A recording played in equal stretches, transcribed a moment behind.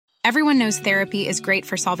Everyone knows therapy is great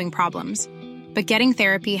for solving problems, but getting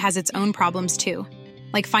therapy has its own problems too,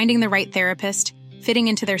 like finding the right therapist, fitting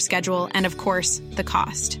into their schedule, and of course, the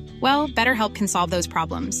cost. Well, BetterHelp can solve those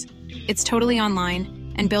problems. It's totally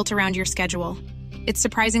online and built around your schedule. It's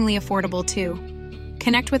surprisingly affordable too.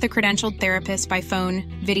 Connect with a credentialed therapist by phone,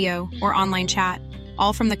 video, or online chat,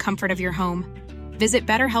 all from the comfort of your home. Visit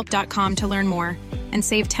BetterHelp.com to learn more and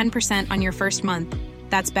save 10% on your first month.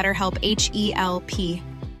 That's BetterHelp, H-E-L-P.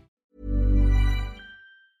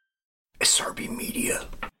 SRB Media.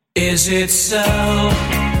 Is it so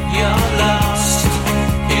you're lost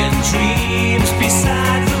in dreams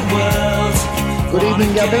beside the world? Good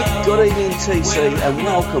evening, Gabby. Good evening, TC, and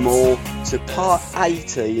welcome all to part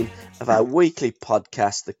 18 of our weekly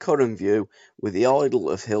podcast, The Curran View, with the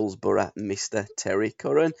idol of Hillsborough, Mr. Terry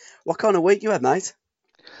Curran. What kind of week you had, mate?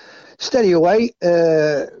 Steady away.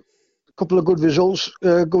 A couple of good results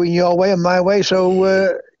going your way and my way,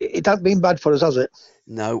 so it hasn't been bad for us, has it?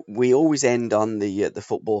 No, we always end on the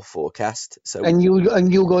football forecast. So and you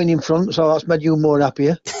going in front, so that's made you more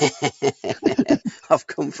happier. I've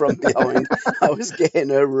come from behind. I was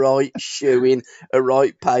getting a right shoeing, a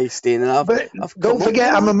right pasting, and don't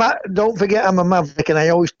forget I'm a maverick, and I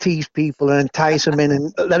always tease people and entice them in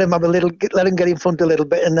and let them get in front a little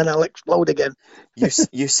bit, and then I'll explode again.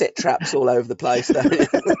 You set traps all over the place, don't you?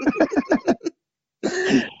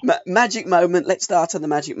 Magic moment. Let's start on the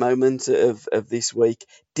magic moment of this week.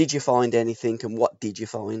 Did you find anything, and what did you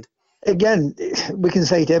find? Again, we can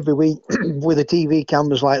say it every week with the TV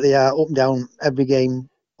cameras like they are up and down every game,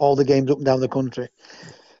 all the games up and down the country.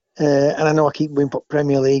 And I know I keep winning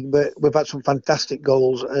Premier League, but we've had some fantastic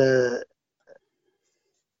goals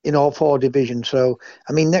in all four divisions. So,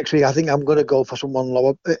 I mean, next week I think I'm going to go for someone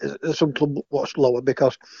lower, some club what's lower,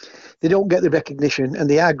 because they don't get the recognition and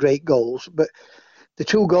they are great goals. But the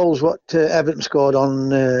two goals what Everton scored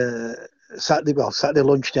on Saturday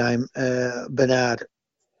lunchtime, Bernard,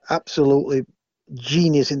 absolutely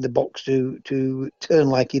genius in the box to turn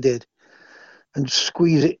like he did and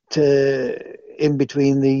squeeze it in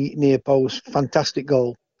between the near post. Fantastic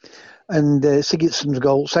goal. And Sigurdsson's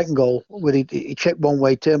goal, second goal, where he checked one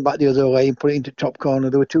way, turned back the other way and put it into top corner.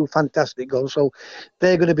 There were two fantastic goals. So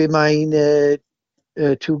they're going to be mine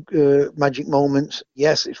two magic moments.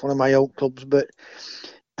 Yes, it's one of my old clubs, but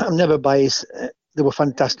I'm never biased. There were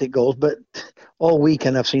fantastic goals, but all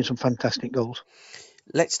weekend I've seen some fantastic goals.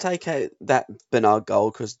 Let's take out that Bernard goal,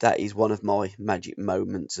 because that is one of my magic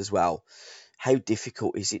moments as well. How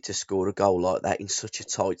difficult is it to score a goal like that in such a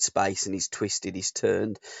tight space, and he's twisted, he's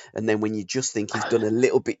turned, and then when you just think he's done a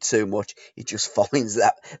little bit too much, he just finds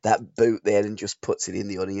that boot there and just puts it in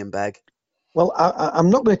the onion bag. Well, I'm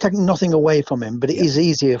not going to take nothing away from him, but it is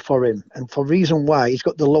easier for him, and for reason why he's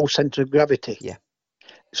got the low centre of gravity. Yeah.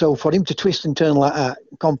 So for him to twist and turn like that,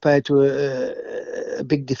 compared to a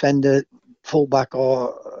big defender, full-back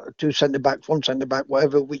or two centre-backs, one centre-back,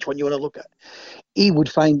 whatever, which one you want to look at, he would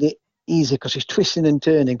find it easier because he's twisting and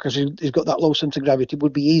turning, because he's got that low centre of gravity. It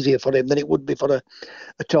would be easier for him than it would be for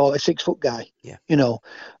a tall, a 6-foot guy. Yeah. You know,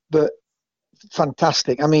 but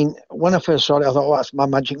fantastic. I mean, when I first saw it, I thought, oh, that's my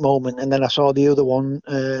magic moment. And then I saw the other one,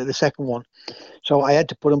 the second one. So I had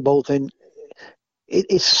to put them both in.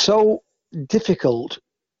 It's so difficult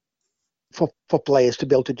for players to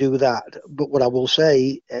be able to do that. But what I will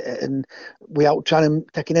say, and without trying to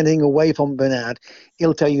taking anything away from Bernard,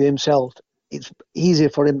 he'll tell you himself, it's easier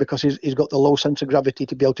for him because he's got the low sense of gravity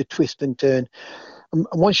to be able to twist and turn. And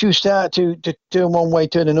once you start to turn one way,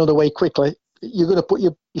 turn another way quickly, you're going to put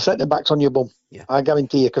your centre backs on your bum. Yeah. I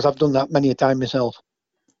guarantee you, because I've done that many a time myself.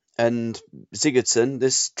 And Sigurdsson,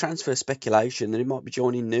 there's transfer speculation that he might be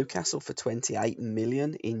joining Newcastle for 28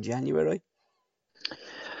 million in January.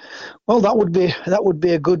 Well, that would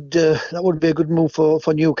be a good move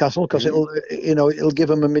for Newcastle, because it'll give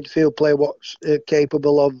them a midfield player what's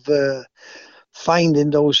capable of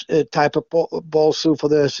finding those type of balls through for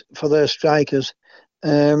their strikers.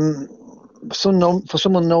 For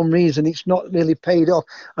some unknown reason, it's not really paid off.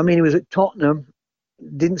 I mean, he was at Tottenham,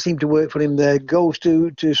 didn't seem to work for him there. Goes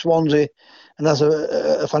to Swansea and has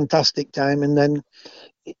a fantastic time, and then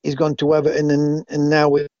he's gone to Everton, and now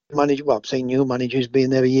we manage. Well, I'm saying new manager's been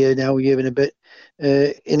there a year and a bit,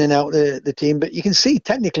 in and out the team. But you can see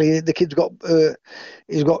technically the kid's got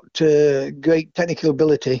he's got great technical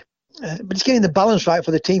ability, but it's getting the balance right for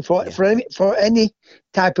the team for any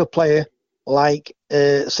type of player like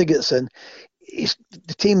Sigurdsson. It's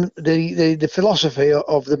the team, the philosophy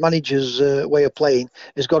of the manager's way of playing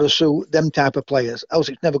has got to suit them type of players, else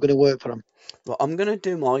it's never going to work for them. Well, I'm going to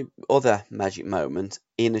do my other magic moment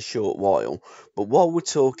in a short while, but while we're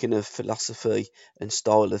talking of philosophy and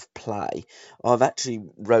style of play, I've actually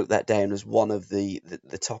wrote that down as one of the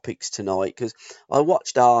topics tonight because I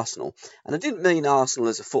watched Arsenal, and I didn't mean Arsenal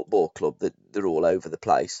as a football club that they're all over the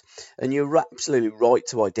place, and you're absolutely right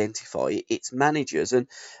to identify it. It's managers, and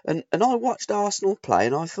I watched Arsenal play,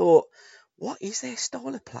 and I thought, what is their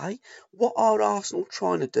style of play? What are Arsenal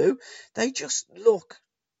trying to do? They just look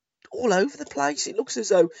all over the place. It looks as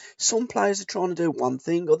though some players are trying to do one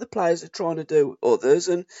thing, other players are trying to do others,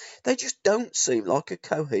 and they just don't seem like a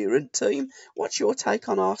coherent team. What's your take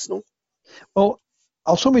on Arsenal? Well,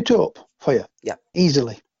 I'll sum it up for you Yeah,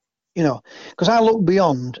 easily. Because I look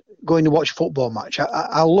beyond going to watch a football match.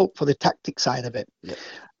 I'll look for the tactic side of it. yeah,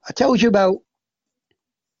 I told you about,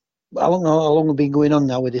 I don't know how long we've been going on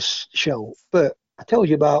now with this show, but I told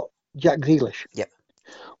you about Jack Grealish. yeah,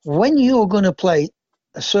 When you're going to play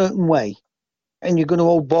a certain way and you're going to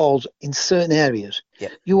hold balls in certain areas, yeah,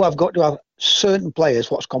 you have got to have certain players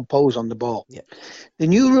what's composed on the ball. yeah, The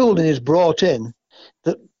new ruling is brought in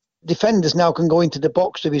that defenders now can go into the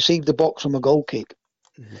box to receive the box from a goal kick.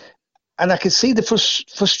 mhm, And I can see the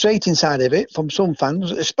frustrating side of it from some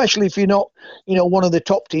fans, especially if you're not, one of the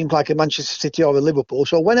top teams like a Manchester City or a Liverpool.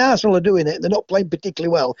 So when Arsenal are doing it, they're not playing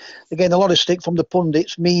particularly well. They're getting a lot of stick from the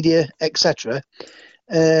pundits, media, etc.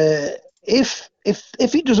 If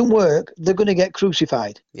it doesn't work, they're going to get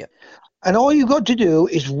crucified. yeah, And all you've got to do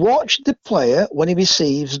is watch the player when he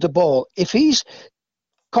receives the ball. If he's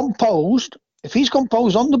composed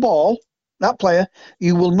on the ball, that player,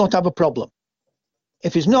 you will not have a problem.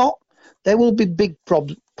 If he's not, there will be big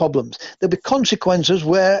problems. There'll be consequences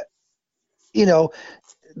where,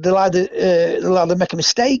 they'll either make a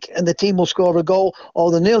mistake and the team will score a goal,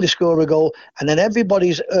 or they'll nearly score a goal, and then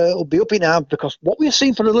everybody's will be up in arms, because what we've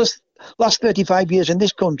seen for the last 35 years in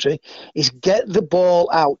this country is get the ball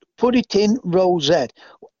out, put it in row Z.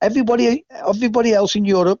 Everybody else in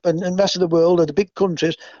Europe and the rest of the world, or the big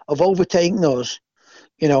countries, have overtaken us.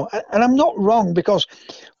 And I'm not wrong, because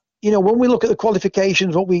when we look at the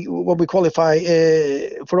qualifications, when we qualify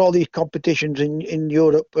for all these competitions in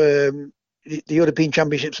Europe, the European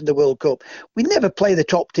Championships and the World Cup, we never play the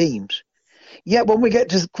top teams. Yet when we get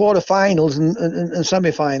to quarterfinals and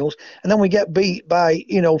semi-finals, and then we get beat by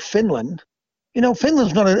Finland.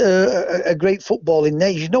 Finland's not a great footballing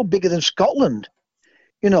nation. It's no bigger than Scotland.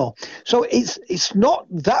 So it's not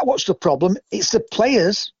that what's the problem. It's the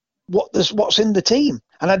players. What's in the team.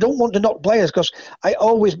 And I don't want to knock players, because I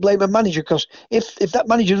always blame a manager, because if that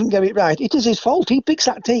manager doesn't get it right, it is his fault. He picks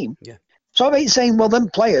that team. yeah, So I ain't saying, well, them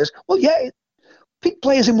players, well, yeah, pick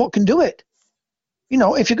players in what can do it.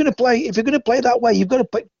 If you're going to play that way, you've got to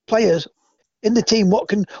put players in the team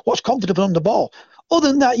what's confident on the ball. Other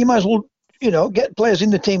than that, you might as well, get players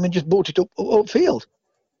in the team and just boot it upfield.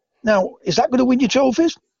 Now, is that going to win you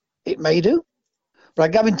trophies? It may do. But I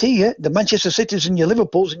guarantee you, the Manchester Cities and your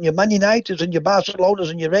Liverpools and your Man Uniteds and your Barcelonas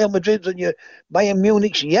and your Real Madrids and your Bayern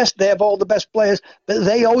Munichs, yes, they have all the best players, but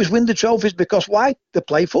they always win the trophies, because why? They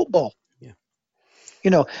play football.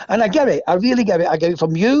 yeah. And I get it. I really get it. I get it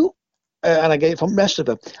from you, and I get it from the rest of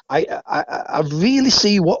them. I really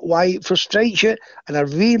see why it frustrates you, and I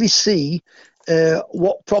really see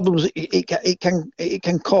what problems it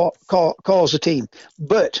can cause a team.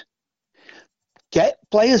 But get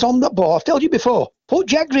players on the ball. I've told you before, put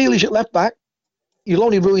Jack Grealish at left back. You'll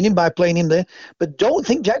only ruin him by playing him there. But don't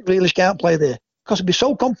think Jack Grealish can't play there, because he'll be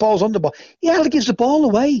so composed on the ball. He hardly gives the ball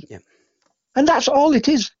away. Yeah. And that's all it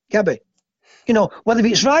is, Gabby. Whether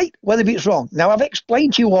it's right, whether it's wrong. Now, I've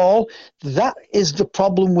explained to you all, that is the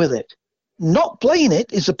problem with it. Not playing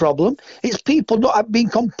it is the problem. It's people not being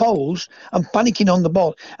composed and panicking on the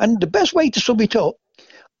ball. And the best way to sum it up,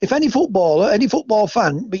 if any football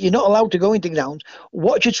fan, but you're not allowed to go into grounds,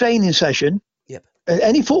 watch a training session Yep. at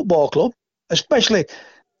any football club, especially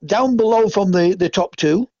down below from the top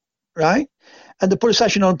two, right? And they put a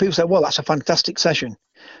session on, and people say, well, that's a fantastic session.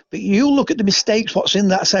 But you look at the mistakes, what's in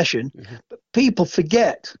that session, but people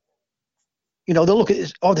forget. They'll look at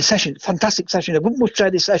this, the session, fantastic session. I must try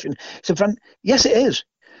this session. Yes, it is.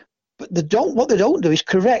 But what they don't do is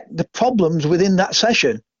correct the problems within that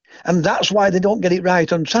session. And that's why they don't get it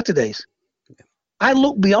right on Saturdays. Yeah. I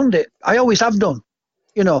look beyond it. I always have done.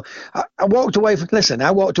 I walked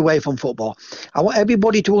away from football. I want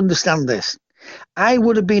everybody to understand this. I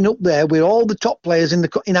would have been up there with all the top players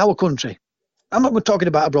in our country. I'm not talking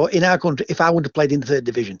about abroad, in our country, if I would have played in the third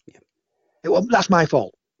division. Yeah. That's my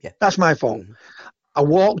fault. Yeah. That's my fault. Mm-hmm. I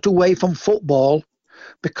walked away from football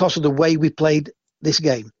because of the way we played this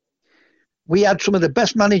game. We had some of the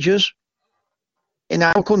best managers in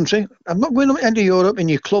our country. I'm not going into Europe and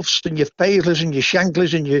your Cloughs and your Paisleys and your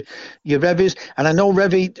Shankleys and your Revies. And I know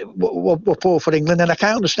Revy were poor for England, and I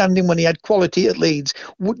can't understand him when he had quality at Leeds.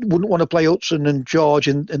 Wouldn't want to play Hudson and George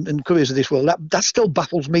and Curry's of this world. That still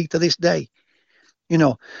baffles me to this day, you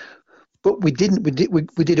know. But we didn't.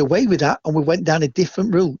 We did away with that, and we went down a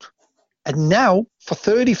different route. And now, for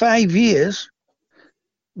 35 years,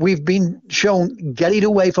 we've been shown, get it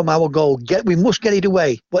away from our goal. We must get it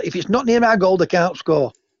away. But if it's not near our goal, they can't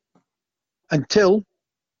score. Until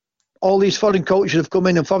all these foreign coaches have come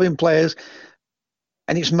in and foreign players,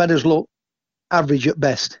 and it's made us look average at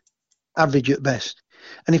best. Average at best.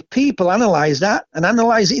 And if people analyse that and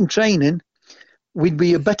analyse it in training, we'd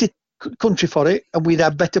be a better country for it, and we'd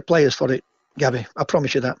have better players for it, Gabby. I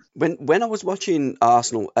promise you that. When I was watching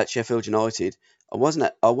Arsenal at Sheffield United, I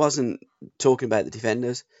wasn't talking about the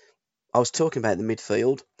defenders. I was talking about the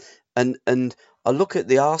midfield, and I look at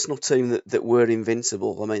the Arsenal team that were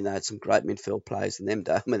invincible. I mean, they had some great midfield players in them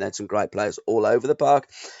days. I mean, they had some great players all over the park.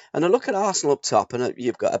 And I look at Arsenal up top, and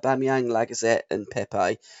you've got Aubameyang, Lacazette, and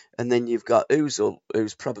Pepe, and then you've got Ozil,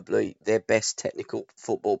 who's probably their best technical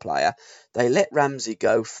football player. They let Ramsey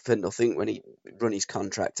go for nothing when he run his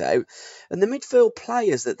contract out. And the midfield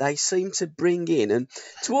players that they seem to bring in, and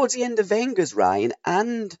towards the end of Wenger's reign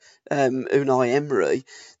and Unai Emery,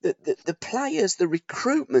 the players, the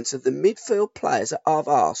recruitment of the midfield players of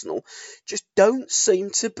Arsenal just don't seem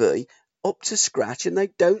to be up to scratch, and they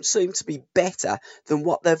don't seem to be better than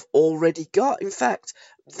what they've already got. In fact,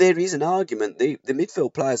 there is an argument the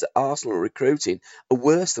midfield players that Arsenal are recruiting are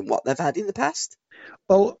worse than what they've had in the past.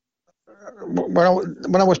 Well,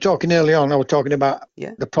 when I was talking early on, I was talking about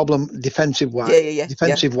the problem defensive-wise,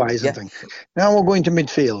 defensive-wise and things. Now we're going to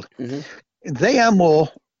midfield. Mm-hmm. They are more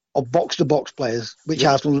of box-to-box players, which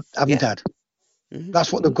Arsenal haven't had. Mm-hmm.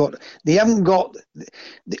 That's what they've got. They haven't got...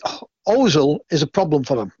 Ozil is a problem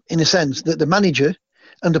for them, in a sense that the manager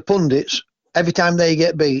and the pundits, every time they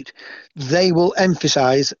get beat, they will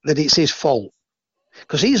emphasise that it's his fault.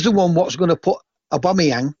 Because he's the one what's going to put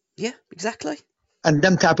Aubameyang... Yeah, exactly. And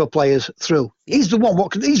them type of players through. He's the one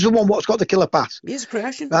what's got the killer pass. He's a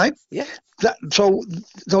creation. Right? Yeah. So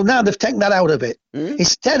now they've taken that out of it. Mm-hmm.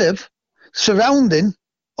 Instead of surrounding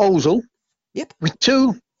Ozil with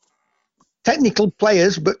two technical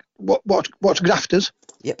players, but what's grafters.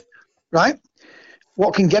 Yep. Right?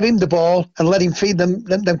 What can get him the ball and let him feed them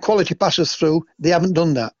quality passes through. They haven't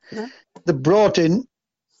done that. No. They brought in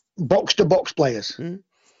box-to-box players. Mm.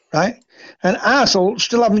 Right? And Arsenal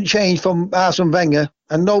still haven't changed from Arsene Wenger,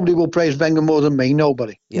 and nobody will praise Wenger more than me.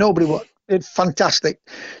 Nobody. Yep. Nobody will. It's fantastic.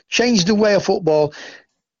 Changed the way of football.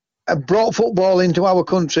 Brought football into our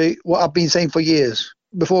country, what I've been saying for years,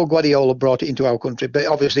 before Guardiola brought it into our country, but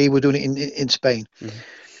obviously he was doing it in Spain. Mm-hmm.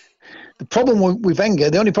 The problem with Wenger,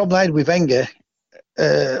 the only problem I had with Wenger,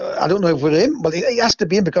 I don't know if it was him, but it has to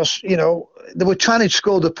be him because, you know, they were trying to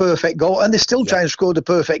score the perfect goal, and they're still trying to score the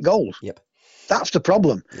perfect goals. Yep. That's the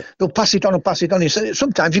problem. Yep. They'll pass it on and pass it on.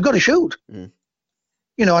 Sometimes you've got to shoot. Mm.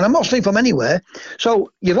 You know, and I'm not saying from anywhere.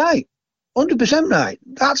 So you're right, 100% right.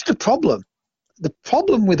 That's the problem. The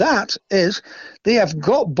problem with that is they have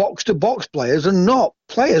got box-to-box players and not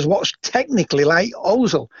players what's technically like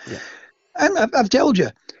Ozil. Yeah. And I've told you,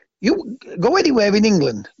 you go anywhere in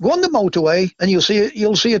England, go on the motorway, and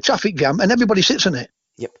you'll see a traffic jam, and everybody sits in it.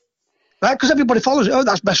 Yep. Right, because everybody follows it. Oh,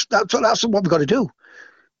 that's best. That's what we've got to do.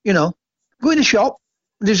 You know, go in the shop.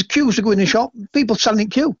 There's queues to go in the shop. People standing in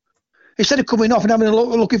queue instead of coming off and having a look,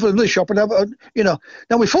 looking for another shop and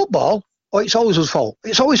now with football. Oh, it's Ozil's fault.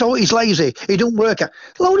 It's always he's lazy. He don't work out.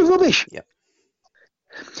 Load of rubbish. Yep.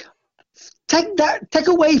 Take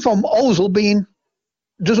away from Ozil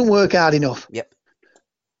doesn't work hard enough. Yep.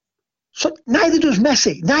 So neither does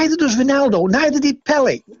Messi, neither does Ronaldo, neither did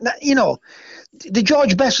Pele. You know, the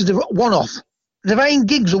George Best is a one-off. The Ryan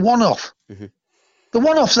Giggs are one-off. Mm-hmm. The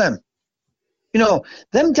one-offs them. You know,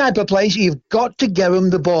 them type of players, you've got to get them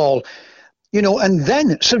the ball. You know, and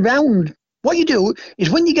then surround. What you do is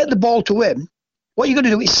when you get the ball to him, what you're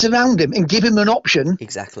going to do is surround him and give him an option.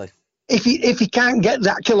 Exactly. If he can't get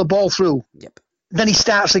that killer ball through, then he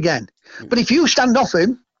starts again. Mm. But if you stand off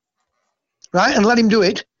him, right, and let him do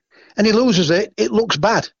it, and he loses it, it looks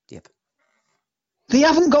bad. Yep. They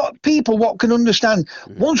haven't got people what can understand.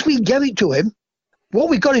 Mm. Once we get it to him, what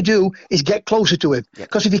we've got to do is get closer to him.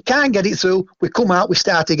 Because if he can't get it through, we come out, we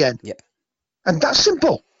start again. Yep. And that's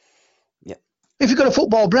simple. Yep. If you've got a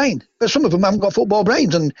football brain. But some of them haven't got football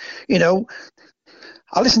brains. And, you know,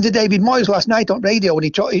 I listened to David Moyes last night on radio, and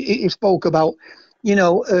he spoke about, you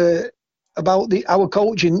know, about our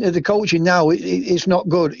coaching. The coaching now it's not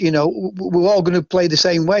good. You know, we're all going to play the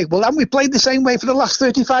same way. Well, haven't we played the same way for the last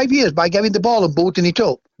 35 years by getting the ball and booting it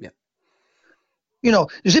up? Yeah. You know,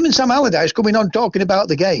 there's him and Sam Allardyce coming on talking about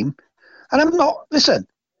the game, and I'm not. Listen,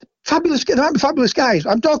 fabulous. There might be fabulous guys.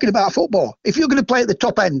 I'm talking about football. If you're going to play at the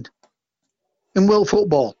top end in world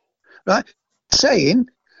football, right? Saying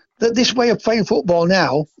that this way of playing football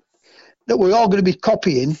now, that we're all going to be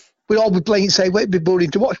copying, we'll all be playing, say, wait, be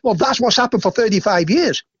boring to watch. Well, that's what's happened for 35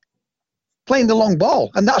 years, playing the long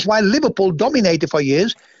ball. And that's why Liverpool dominated for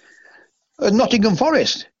years, Nottingham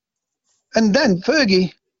Forest. And then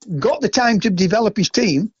Fergie got the time to develop his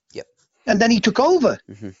team, Yep. and then he took over.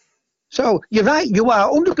 Mm-hmm. So you're right, you are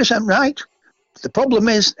 100% right. The problem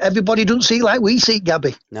is everybody doesn't see it like we see it,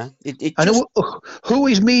 Gabby. No, I know who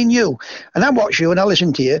is me and you, and I watch you and I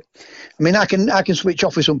listen to you. I mean, I can switch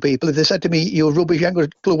off with some people. If they said to me, "You're rubbish, you ain't got a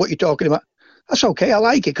clue what you're talking about," that's okay. I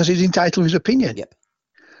like it because he's entitled to his opinion. Yep.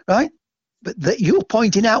 Right? But you're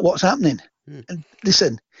pointing out what's happening. And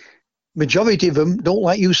listen, majority of them don't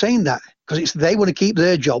like you saying that because they want to keep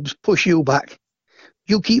their jobs, push you back.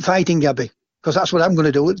 You keep fighting, Gabby, because that's what I'm going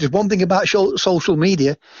to do. There's one thing about social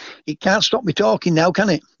media. It can't stop me talking now, can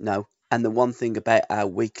it? No. And the one thing about our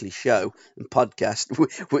weekly show and podcast,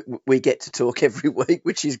 we get to talk every week,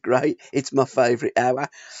 which is great. It's my favourite hour.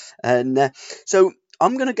 And so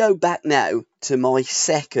I'm going to go back now to my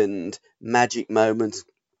second magic moment.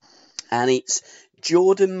 And it's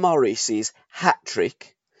Jordan Morris's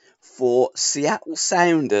hat-trick for Seattle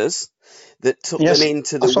Sounders that took them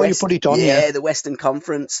into the the Western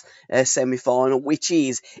Conference semi-final, which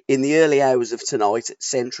is in the early hours of tonight at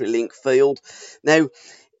CenturyLink Field. Now,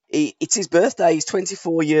 it's his birthday. He's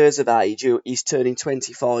 24 years of age. He's turning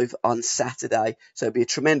 25 on Saturday. So it'd be a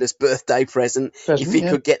tremendous birthday present if he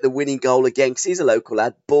could get the winning goal again, because he's a local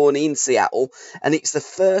lad born in Seattle. And it's the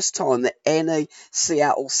first time that any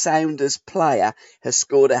Seattle Sounders player has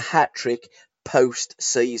scored a hat-trick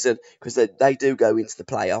post-season, because they do go into the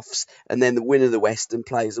playoffs, and then the winner of the Western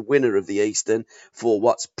plays the winner of the Eastern for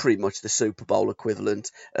what's pretty much the Super Bowl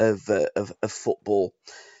equivalent of football.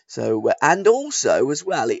 So, and also as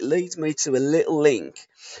well, it leads me to a little link.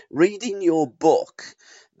 Reading your book,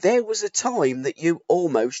 there was a time that you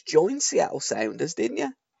almost joined Seattle Sounders, didn't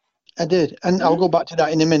you? I did, and I'll go back to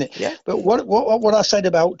that in a minute. Yeah. But what I said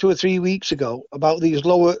about 2 or 3 weeks ago about these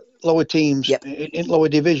lower teams in lower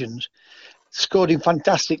divisions scoring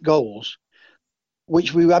fantastic goals,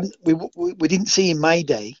 which we didn't see in my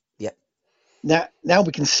day. Yeah. Now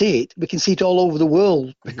we can see it. We can see it all over the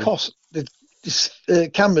world because the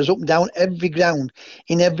cameras up and down every ground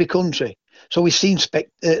in every country. So we've seen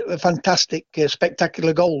fantastic,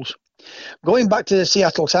 spectacular goals. Going back to the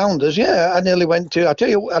Seattle Sounders, I nearly went to. I'll tell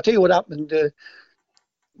you what happened.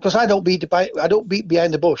 Because I don't beat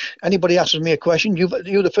behind the bush. Anybody asks me a question, you're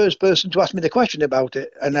the first person to ask me the question about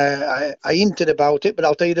it, and I hinted about it, but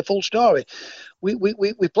I'll tell you the full story. We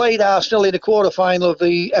played Arsenal in the quarter-final of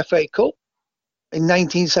the FA Cup in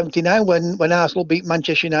 1979 when Arsenal beat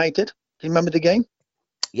Manchester United. Do you remember the game?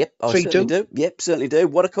 Yep, I certainly do. Yep, certainly do.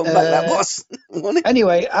 What a comeback that was.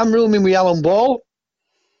 Anyway, I'm rooming with Alan Ball,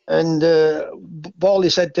 and Bally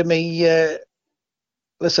said to me,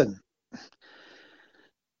 listen,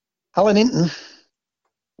 Alan Hinton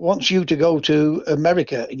wants you to go to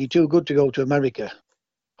America, and you're too good to go to America.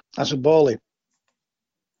 I said, Bally,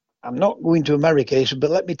 I'm not going to America. He said,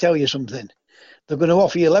 but let me tell you something. They're going to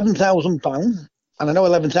offer you £11,000. And I know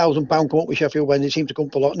 £11,000 come up with Sheffield Wednesday. It seemed to come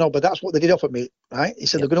up a lot. No, but that's what they did offer me, right? He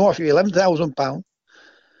said, they're going to offer you £11,000.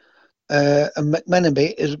 And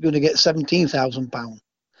McMenemy is going to get £17,000.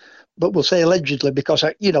 But we'll say allegedly because,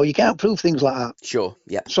 you can't prove things like that. Sure,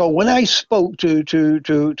 yeah. So when I spoke to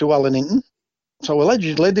Alan Hinton, so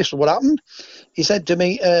allegedly this is what happened. He said to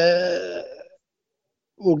me,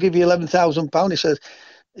 we'll give you £11,000. He said,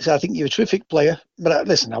 I think you're a terrific player. But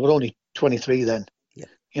listen, I was only 23 then,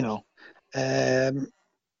 and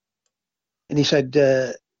he said,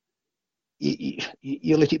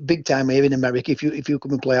 you lit it big time here in America. If you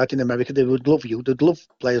come and play out in America, they would love you. They'd love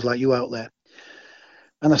players like you out there.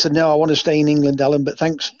 And I said, no, I want to stay in England, Alan, but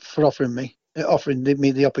thanks for offering me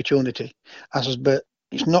the opportunity. I said, but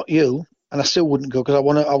it's not you, and I still wouldn't go because I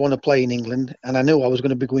want to play in England, and I knew I was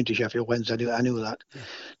going to be going to Sheffield Wednesday. I knew that. Yeah.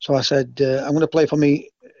 So I said, I'm going to play for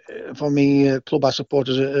me club I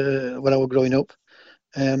supported when I was growing up.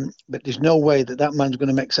 But there's no way that man's going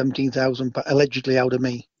to make 17,000 allegedly out of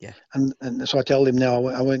me. Yeah. And so I told him no,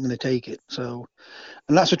 I wasn't going to take it. So,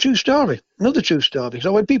 and that's a true story. Another true story.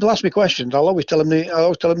 So when people ask me questions, I'll always tell them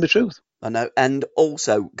the truth. I know, and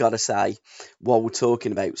also gotta say, while we're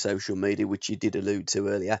talking about social media, which you did allude to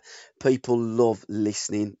earlier, people love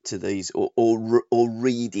listening to these or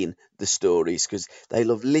reading the stories because they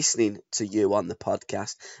love listening to you on the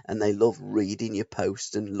podcast and they love reading your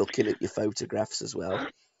posts and looking at your photographs as well.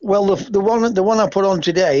 Well, the one I put on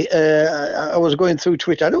today, I was going through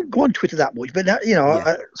Twitter. I don't go on Twitter that much, but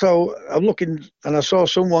Yeah. so I'm looking and I saw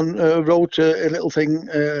someone wrote a little thing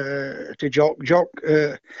to Jock. Jock,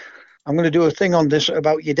 I'm going to do a thing on this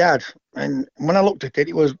about your dad. And when I looked at it,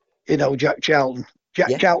 it was Jack Charlton, Jack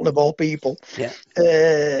Yeah. Charlton of all people, Yeah.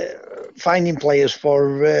 finding players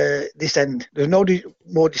for this end. There's no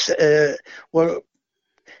more well,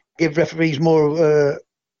 give referees more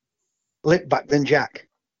lip back than Jack.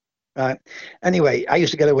 Right. Anyway, I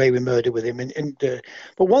used to get away with murder with him,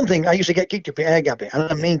 but one thing I used to get kicked up the air, Gabby, and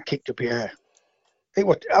I mean kicked up the air. It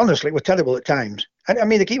was honestly, it was terrible at times. And I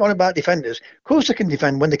mean, they keep on about defenders. Of course, they can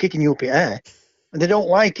defend when they're kicking you up the air, and they don't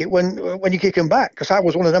like it when you kick them back. Because I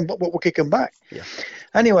was one of them, but we're kicking back. Yeah.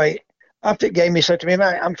 Anyway, after the game, he said to me,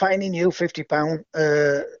 "Right, I'm fining you £50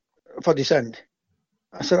 for dissent."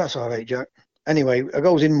 I said, "That's all right, Jack." Anyway, I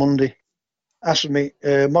goes in Monday, asks me,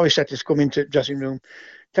 Morissette's come into the dressing room.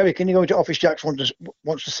 "Terry, can you go into office? Jack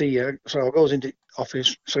wants to see you." So I goes into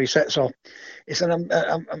office. So he sets off. He said,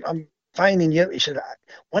 I'm fining you." He said,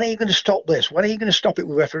 "When are you going to stop this? When are you going to stop it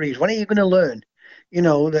with referees? When are you going to learn,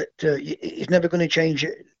 that he's never going to change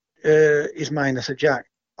his mind?" I said, "Jack,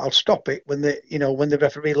 I'll stop it when the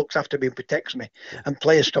referee looks after me and protects me, and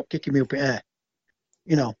players stop kicking me up in the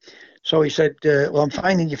air." So he said, "Well, I'm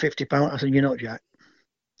fining you £50." I said, "You're not, Jack.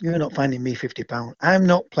 You're not fining me £50. I'm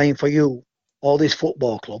not playing for you or this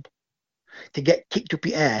football club to get kicked up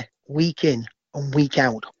the air week in and week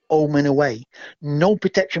out, home and away. No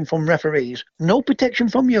protection from referees, no protection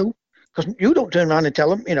from you, because you don't turn around and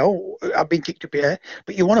tell them, I've been kicked up the air,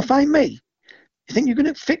 but you want to find me. You think you're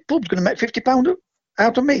going to fit club's going to make £50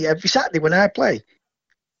 out of me every Saturday when I play?"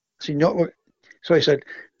 So, so he said,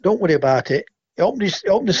 "Don't worry about it." He opened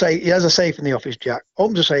the safe. He has a safe in the office, Jack.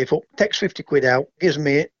 Opens the safe up, takes 50 quid out, gives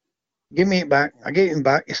me it. "Give me it back." I gave him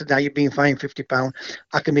back. He said, "Now you're being fined £50.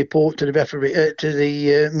 I can report to the referee, to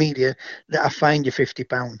the media that I fined you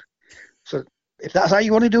 £50. So if that's how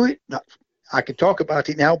you want to do it, I can talk about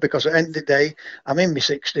it now, because at the end of the day, I'm in my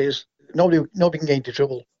 60s. Nobody can get into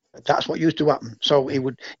trouble. That's what used to happen. So he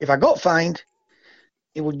would, if I got fined,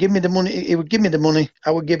 he would give me the money. He would give me the money.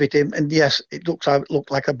 I would give it him, and yes, it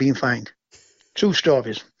looked like I've been fined. True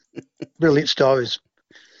stories, brilliant stories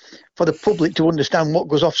for the public to understand what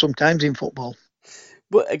goes off sometimes in football.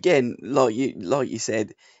 But again, like you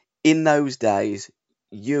said, in those days,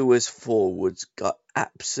 you as forwards got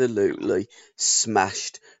absolutely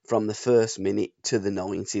smashed from the first minute to the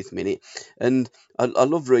 90th minute. And I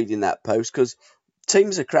love reading that post because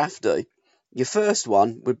teams are crafty. Your first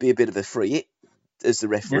one would be a bit of a free hit, as the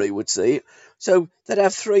referee would see it. So they'd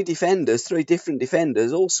have three different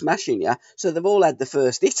defenders, all smashing you. So they've all had the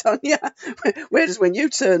first hit on you. Whereas when you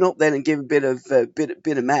turn up then and give a bit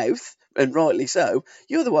of mouth, and rightly so,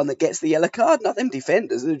 you're the one that gets the yellow card, not them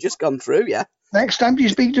defenders who've just gone through you. Next time you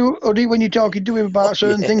speak to Uddy, when you're talking to him about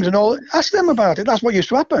certain things and all, ask them about it. That's what used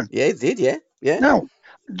to happen. Yeah, it did, yeah. Now,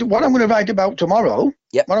 what I'm going to write about tomorrow,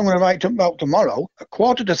 Yep. what I'm going to write about tomorrow,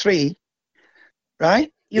 2:45,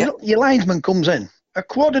 right? Your linesman comes in.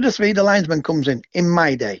 2:45, the linesman comes in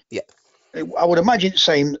my day. Yeah. I would imagine it's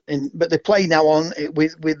the same, but they play now on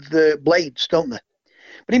with blades, don't they?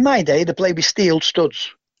 But in my day, they play with steel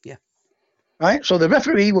studs. Yeah. Right? So the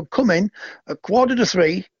referee would come in at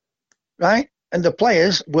 2:45, right? And the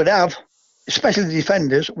players would have, especially the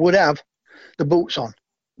defenders, would have the boots on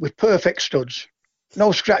with perfect studs.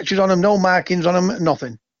 No scratches on them, no markings on them,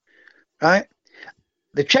 nothing. Right?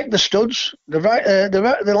 They check the studs,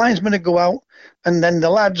 the linesmen would go out, and then the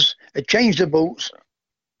lads would change the boots.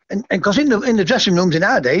 And because in the dressing rooms in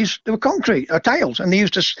our days, they were concrete or tiles, and they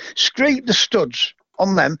used to scrape the studs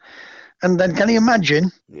on them. And then can you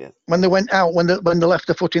imagine when they went out, when they left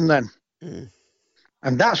the foot in then? Mm.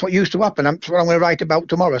 And that's what used to happen. That's what I'm going to write about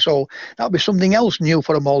tomorrow. So that'll be something else new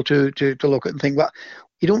for them all to look at and think. But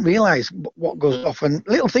you don't realise what goes off. And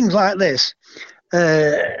little things like this,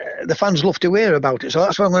 the fans love to hear about it. So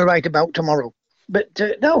that's what I'm going to write about tomorrow. But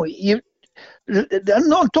no, and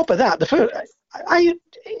on top of that, I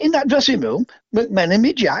in that dressing room,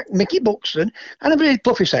 McMenemy, Jack, Mickey Buxton, and everybody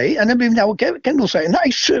Pluffy say, and everybody now Kendall say, and that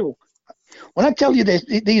is true. When I tell you this,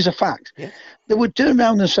 these are facts. Yeah. They would turn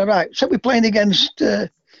around and say, right, so we're playing against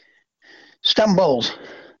Stan Bowles,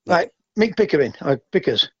 right? Mick Pickering, or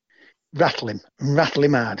Pickers, rattle him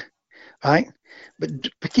hard, right? But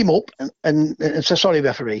pick him up and say, sorry,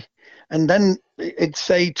 referee. And then it'd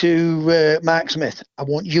say to Mark Smith, I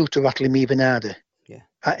want you to rattle him even harder. Yeah.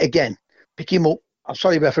 Again, pick him up. I'm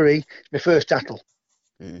sorry, referee, it's my first tackle.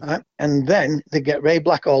 Right? And then they get Ray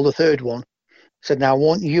Blackall, the third one, said, now I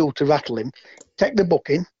want you to rattle him. Take the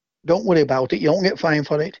booking. Don't worry about it. You don't get fined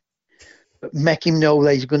for it. But make him know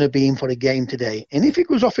that he's going to be in for a game today. And if he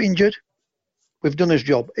goes off injured, we've done his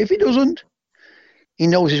job. If he doesn't, he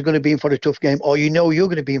knows he's going to be in for a tough game, or you know you're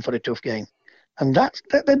going to be in for a tough game. And that's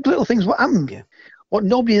the little things what happened. Yeah. What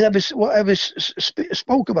nobody ever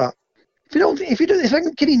spoke about. If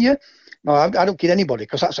I'm kidding you, no, I don't kid anybody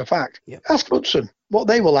because that's a fact. Yeah. Ask Hudson what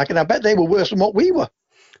they were like, and I bet they were worse than what we were.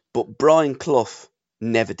 But Brian Clough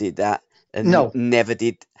never did that. And No. never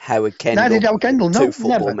did Howard Kendall. Neither did Howard Kendall. No, two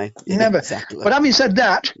football never. men. Never. Exactly. But having said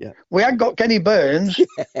that, we had got Kenny Burns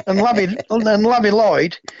and Lavy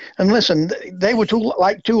Lloyd, and listen, they were two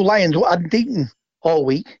lions who hadn't eaten all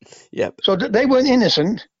week. Yep. So they weren't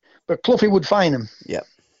innocent, but Cloughie would fine them. Yep.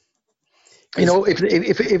 You know, if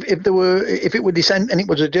it were dissent and it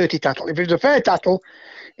was a dirty tackle, if it was a fair tackle,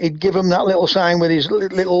 he'd give him that little sign with his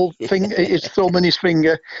little finger, his thumb and his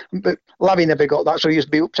finger. But Lavy never got that, so he used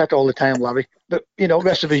to be upset all the time, Lavy. But you know, the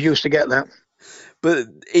rest of us used to get that. But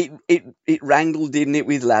it wrangled, didn't it,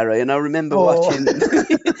 with Larry? And I remember watching,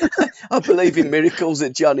 I believe in miracles,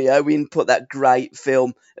 that Johnny Owen put that great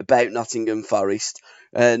film about Nottingham Forest.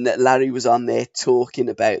 And Larry was on there talking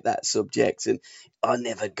about that subject, and I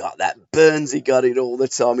never got that. Burnsy got it all the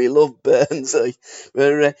time. He loved Burnsy.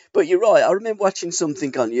 But you're right. I remember watching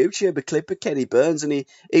something on YouTube, a clip of Kenny Burns, and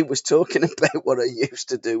he was talking about what he used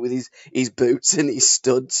to do with his boots and his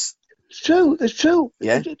studs. It's true. It's true.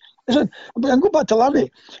 Yeah. Listen, but I go back to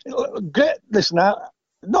Larry. Great. Listen,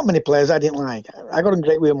 not many players I didn't like. I got on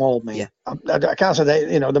great with them all, mate. Yeah. I can't say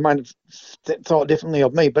they, they might have thought differently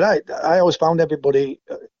of me, but I always found everybody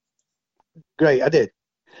great. I did.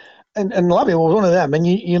 And Larry was one of them. And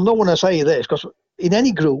you know when I say this, because in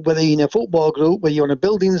any group, whether you're in a football group, whether you're on a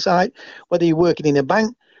building site, whether you're working in a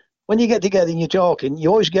bank, when you get together and you're talking, you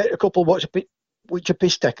always get a couple which are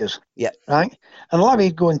piss takers. Yeah. Right? And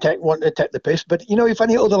Larry'd go and want to take the piss, but if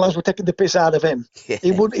any other lads were taking the piss out of him, he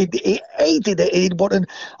hated it.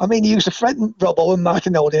 He used to threaten Robbo and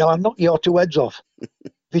Martin Olding, I'll knock your two heads off if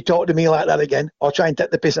you talk to me like that again, or try and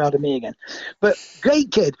take the piss out of me again. But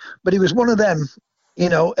great kid, but he was one of them,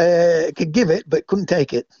 could give it, but couldn't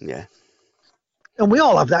take it. Yeah. And we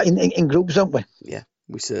all have that in groups, don't we? Yeah,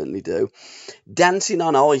 we certainly do. Dancing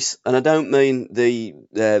on ice, and I don't mean the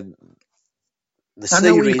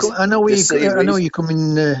series. I know where you're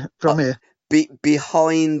coming from here.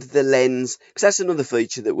 Behind the lens, because that's another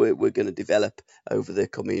feature that we're going to develop over the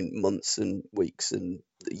coming months and weeks and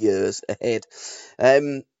years ahead.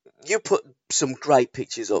 You put some great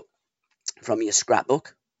pictures up from your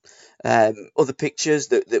scrapbook. Other pictures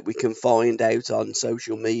that we can find out on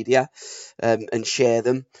social media and share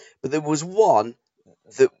them. But there was one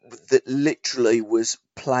that literally was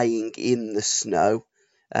playing in the snow.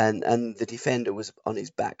 And the defender was on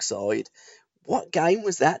his backside. What game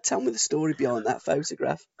was that? Tell me the story behind that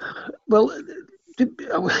photograph. Well,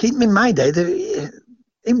 in my day,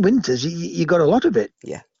 in winters, you got a lot of it.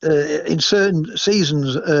 Yeah. In certain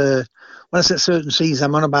seasons, when I say certain seasons,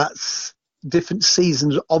 I'm on about different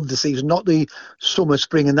seasons of the season, not the summer,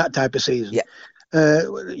 spring, and that type of season. Yeah.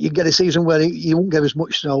 You get a season where you won't get as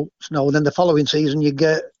much snow, and then the following season you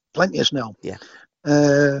get plenty of snow. Yeah.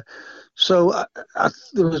 So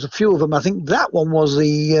there was a few of them. I think that one was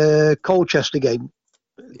the Colchester game,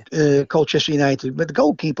 Colchester United. But the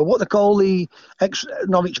goalkeeper, what they call the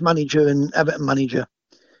ex-Norwich manager and Everton manager,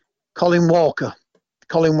 Colin Walker.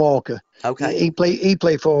 Okay. He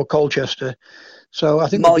played for Colchester. So I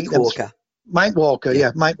think Mike Walker. Mike Walker,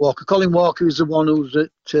 yeah, Mike Walker. Colin Walker is the one who's at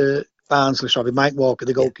Barnsley. Sorry, Mike Walker,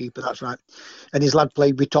 the goalkeeper. That's right. And his lad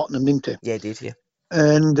played with Tottenham, didn't he? Yeah, did yeah.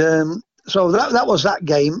 And so that was that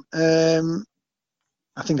game.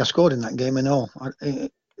 I think I scored in that game and all. I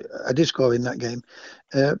did score in that game.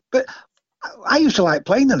 But I used to like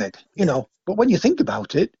playing on it, you know. But when you think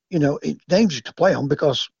about it, it's dangerous to play on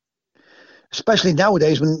because, especially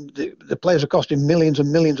nowadays when the players are costing millions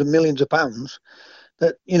and millions and millions of pounds,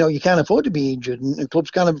 that, you can't afford to be injured and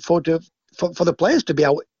clubs can't afford for the players to be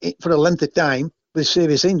out for a length of time with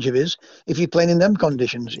serious injuries if you're playing in them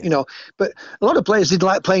conditions, But a lot of players did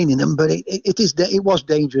like playing in them, but it was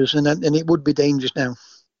dangerous and it would be dangerous now.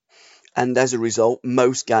 And as a result,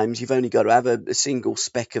 most games you've only got to have a single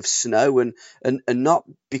speck of snow, and not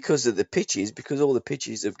because of the pitches, because all the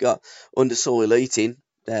pitches have got undersoil heating,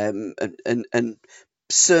 and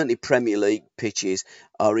certainly Premier League pitches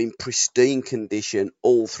are in pristine condition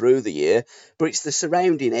all through the year, but it's the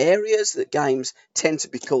surrounding areas that games tend to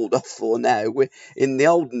be called off for now. In the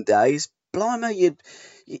olden days, blimey,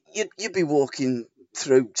 you'd be walking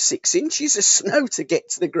through 6 inches of snow to get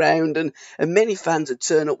to the ground, and many fans would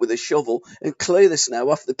turn up with a shovel and clear the snow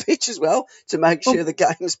off the pitch as well to make sure the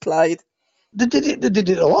game's played. They did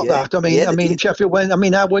it a lot. Yeah, That I mean, they did. Sheffield Wednesday. I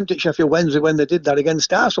mean, I went to Sheffield Wednesday when they did that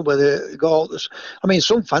against Arsenal, where they got all this. I mean,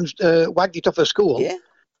 some fans wagged it off at school Yeah,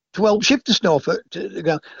 to help shift the snow to the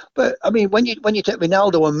ground. But I mean, when you take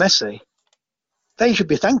Ronaldo and Messi, they should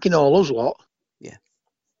be thanking all us lot, yeah,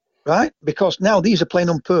 right? Because now these are playing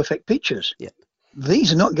on perfect pitches. yeah.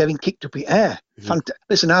 These are not getting kicked up in air.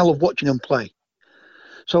 Listen, I love watching them play.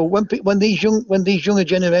 So when these younger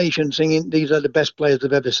generations singing these are the best players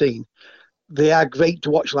they've ever seen, they are great to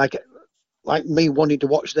watch. Like me wanting to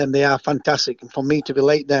watch them, they are fantastic. And for me to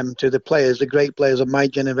relate them to the great players of my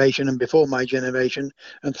generation and before my generation,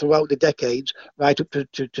 and throughout the decades, right up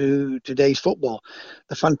to today's football,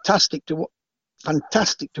 they're fantastic to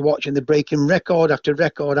watch, and they're breaking record after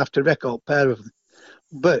record after record, pair of them.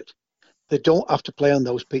 But they don't have to play on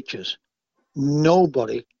those pitches.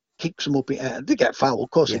 Nobody kicks them up in air. They get fouled, of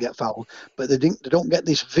course they get fouled, but they don't get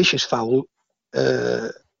this vicious foul,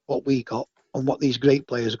 what we got and what these great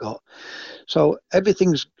players got. So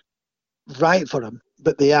everything's right for them,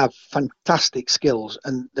 but they have fantastic skills,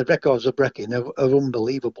 and the records they're breaking are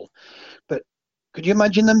unbelievable. But could you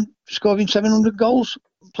imagine them scoring 700 goals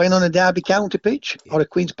playing on a Derby County pitch or a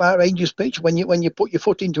Queen's Park Rangers pitch when you put your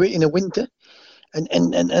foot into it in the winter, and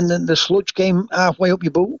then the sludge came halfway up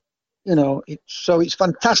your boot? You know, it's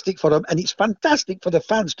fantastic for them, and it's fantastic for the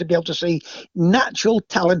fans to be able to see natural,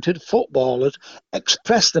 talented footballers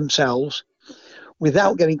express themselves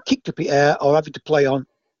without getting kicked up the air or having to play on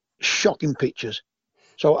shocking pitches.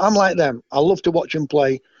 So I'm like them. I love to watch them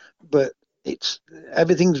play, but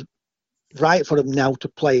everything's right for them now to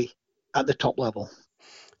play at the top level.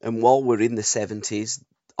 And while we're in the 70s,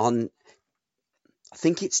 I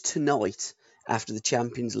think it's tonight after the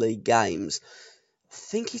Champions League games, I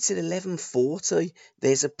think it's at 11:40.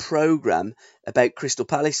 There's a programme about Crystal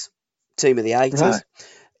Palace, team of the 80s. Right.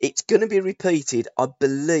 It's going to be repeated, I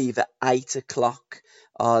believe, at 8 o'clock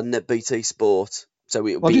on BT Sport. So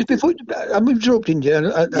it'll be. Just before I'm interrupting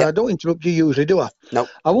you, I don't interrupt you usually, do I? No.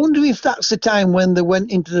 I wonder if that's the time when they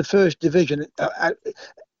went into the first division,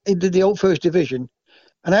 into the old first division,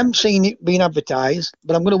 and I haven't seen it being advertised,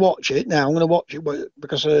 but I'm going to watch it now. I'm going to watch it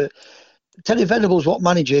because Terry Venables, what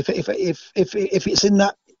manager? If it's in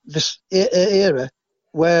this era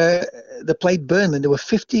where they played Burnley, there were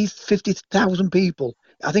 50,000 people.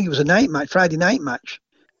 I think it was a Friday night match.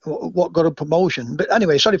 What got a promotion? But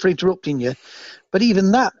anyway, sorry for interrupting you. But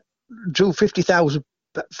even that drew 50,000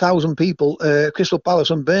 people. Crystal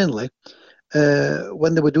Palace and Burnley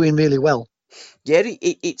when they were doing really well. Yeah,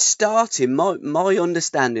 it's starting. My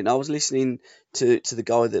understanding. I was listening to the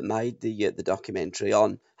guy that made the documentary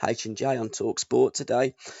on H&J on Talk Sport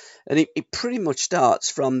today, and it pretty much starts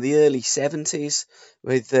from the early 70s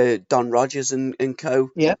with Don Rogers and co.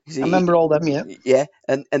 Yeah, I remember all them. Yeah,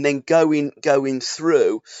 and then going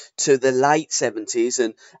through to the late 70s,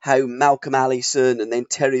 and how Malcolm Allison and then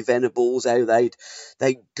Terry Venables, how they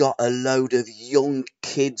got a load of young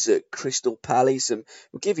kids at Crystal Palace, and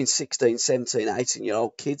were giving 16, 17,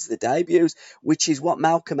 18-year-old kids the debuts, which is what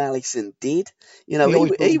Malcolm Allison did. You know,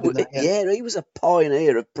 he was a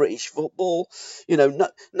pioneer of British football. You know,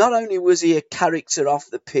 not only was he a character off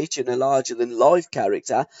the pitch and a larger than life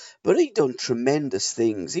character, but he done tremendous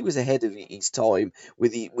things. He was ahead of his time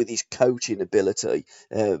with his coaching ability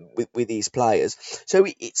with his players. So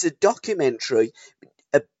it's a documentary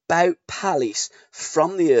about Palace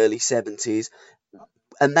from the early 70s.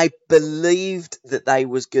 And they believed that they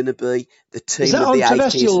was going to be the team of the 80s. Is that on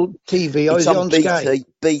terrestrial TV or is it on Sky?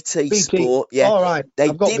 BT Sport, yeah. All right.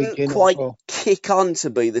 They didn't quite kick on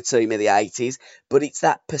to be the team of the 80s, but it's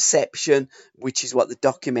that perception, which is what the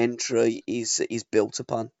documentary is built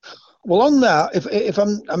upon. Well, on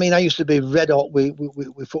that, I used to be red hot with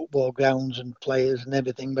football grounds and players and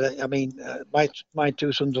everything, but my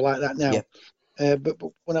two sons are like that now. Yeah. But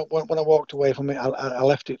when I walked away from it, I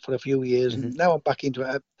left it for a few years, and now I'm back into it.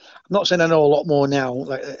 I'm not saying I know a lot more now,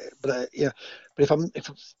 but if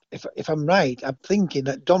I'm right, I'm thinking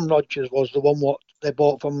that Don Rogers was the one what they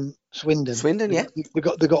bought from Swindon. Swindon, yeah. They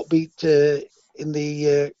got beat in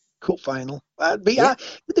the cup final. Did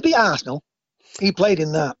they beat Arsenal? He played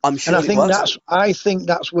in that. I'm sure. And I think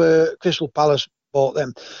that's where Crystal Palace bought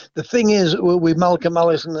them. The thing is, with Malcolm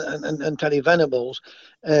Allison and Terry Venables,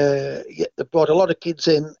 they brought a lot of kids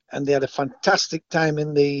in, and they had a fantastic time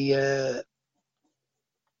in the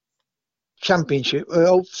Championship,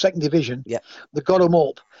 second division. Yeah. They got them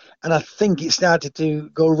up, and I think it started to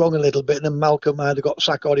go wrong a little bit. And then Malcolm either got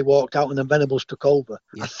sacked or he walked out, and then Venables took over.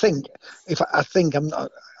 Yeah. I think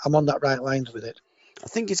I'm on that right lines with it. I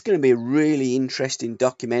think it's going to be a really interesting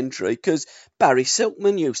documentary because Barry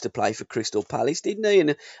Silkman used to play for Crystal Palace, didn't he?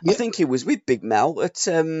 And I think he was with Big Mel at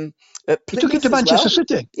Plymouth. He took him to Manchester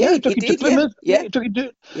City. Yeah, he took him to Plymouth. Yeah,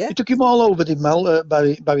 he took him all over, did Mel,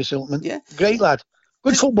 Barry Silkman. Yeah. Great lad.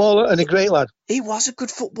 Good footballer and a great lad. He was a good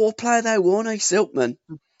football player though, wasn't he, Silkman?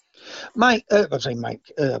 Mike, I'm saying Mike.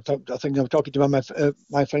 I think I'm talking to my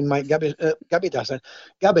friend Mike Gabby.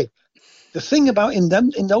 Gabby, the thing about in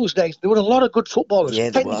those days, there were a lot of good footballers,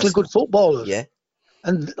 technically good footballers. Yeah.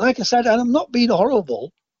 And like I said, and I'm not being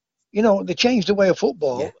horrible, they changed the way of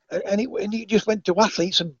football, and it just went to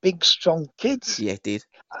athletes and big, strong kids. Yeah, it did.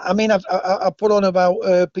 I mean, I put on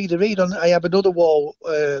about Peter Reid on. I have another wall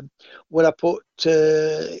where I put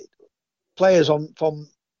players on from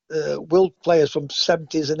world players from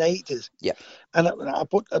 70s and 80s. Yeah. And I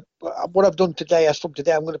put what I've done today. As from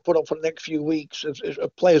today, I'm going to put up for the next few weeks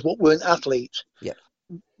of players what weren't athletes. Yeah.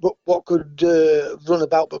 But what could run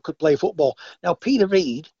about but could play football. Now, Peter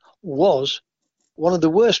Reid was one of the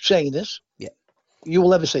worst trainers you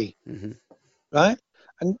will ever see. Mm-hmm. Right?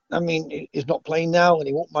 And I mean, he's not playing now, and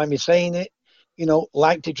he won't mind me saying it.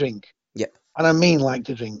 Like to drink. Yep. And I mean like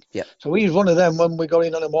to drink. Yep. So he's one of them when we got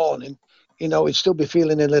in on the morning, he'd still be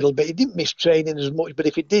feeling a little bit. He didn't miss training as much, but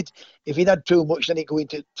if he'd had too much, then he'd go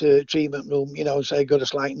into treatment room, and say, got a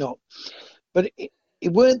slight knock. But he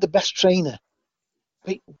weren't the best trainer.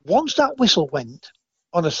 But once that whistle went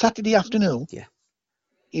on a Saturday afternoon,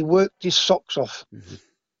 he worked his socks off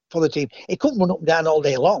for the team. He couldn't run up and down all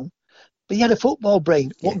day long, but he had a football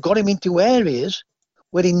brain. What got him into areas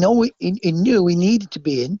where he knew he needed to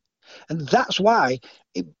be in, and that's why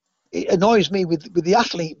it annoys me with the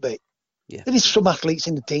athlete bit. Yeah. There is some athletes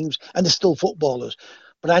in the teams, and they're still footballers,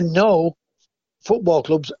 but I know football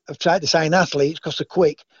clubs have tried to sign athletes because they're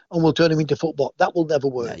quick and will turn them into football. That will never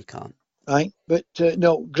work. No, you can't. Right, but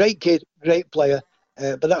no, great kid, great player.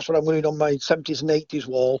 But that's what I'm going to do on my 70s and 80s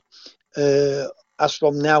wall. As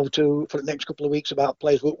from now for the next couple of weeks about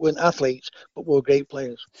players who weren't athletes but were great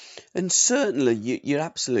players. And certainly you're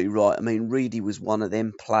absolutely right. I mean, Reedy was one of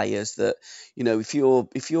them players that, if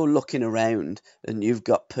you're looking around and you've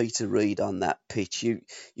got Peter Reid on that pitch,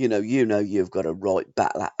 you've got a right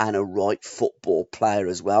battler and a right football player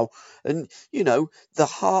as well. And the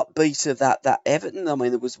heartbeat of that Everton. I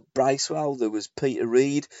mean, there was Bracewell, there was Peter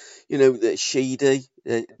Reid, the Sheedy.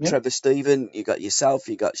 Trevor Stephen, you got yourself,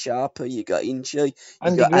 you got Sharper, you got Inchy,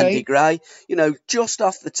 you got Andy Gray. Just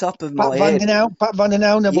off the top of my head. Pat Van den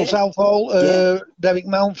Houw, Neville Southall, Derek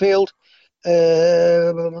Mountfield,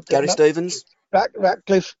 Gary Stevens,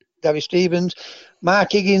 Ratcliffe, Gary Stevens,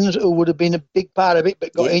 Mark Higgins, who would have been a big part of it,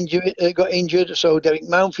 but got injured. So Derek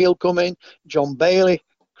Mountfield come in, John Bailey,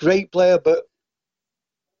 great player, but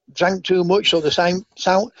drank too much. So the same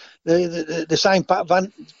Pat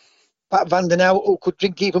Van den Houw, who could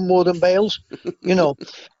drink even more than Bales,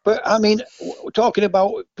 But, I mean, talking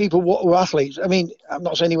about people who were athletes, I mean, I'm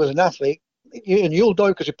not saying he was an athlete, and you'll do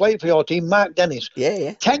because he played for your team, Mark Dennis.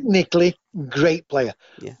 Yeah. Technically, great player.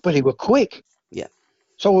 Yeah. But he was quick. Yeah.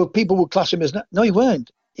 So people would class him as, no, he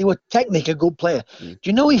weren't. He was technically a good player. Do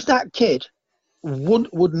you know if that kid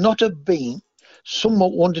would not have been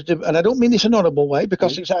somewhat wanted to, and I don't mean this in an honourable way,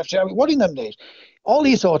 because it's actually how it was in them days. All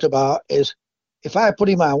he thought about is, if I put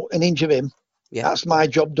him out and injure him, that's my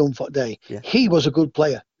job done for the day. Yeah. He was a good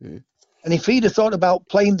player. And if he'd have thought about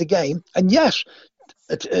playing the game, and yes,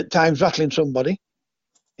 at times rattling somebody,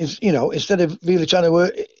 instead of really trying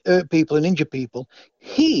to hurt people and injure people,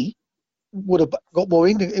 he would have got more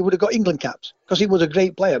England. He would have got England caps because he was a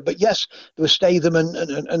great player. But yes, there was Statham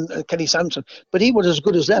and Kenny Sansom, but he was as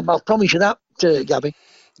good as them. I'll promise you that, Gabby.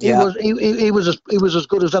 He was as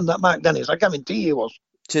good as them. That Mark Dennis, I guarantee he was.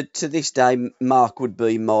 To this day, Mark would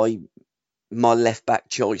be my left back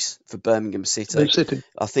choice for Birmingham City.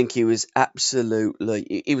 I think he was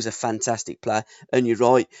he was a fantastic player, and you're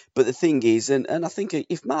right. But the thing is, and I think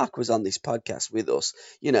if Mark was on this podcast with us,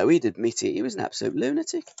 he'd admit it. He was an absolute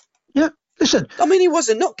lunatic. Yeah, listen. I mean, he was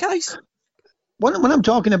a nutcase. When I'm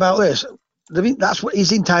talking about this, that's what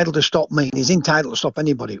he's entitled to stop me. He's entitled to stop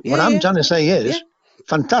anybody. Yeah, what I'm trying to say is,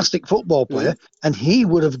 fantastic football player, and he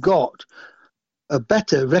would have got a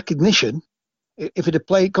better recognition if he'd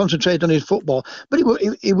have concentrated on his football. But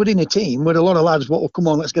he would in a team with a lot of lads, well, come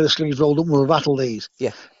on, let's get the sleeves rolled up and we'll rattle these.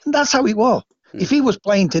 Yeah. And that's how it was. If he was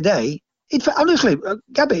playing today, honestly,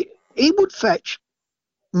 Gabby, he would fetch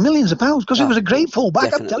millions of pounds because he was a great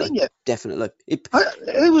full-back, definitely, I'm telling you. Definitely.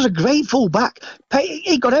 He was a great full-back.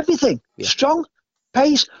 He got everything. Yeah. Strong,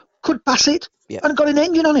 pace, could pass it, and got an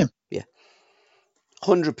engine on him. Yeah.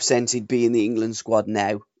 100% he'd be in the England squad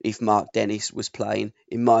now if Mark Dennis was playing.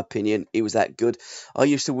 In my opinion, he was that good. I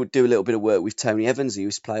used to do a little bit of work with Tony Evans. He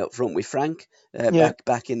used to play up front with Frank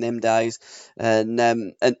back in them days.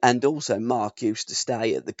 And also Mark used to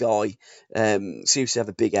stay at the Guy. So he used to have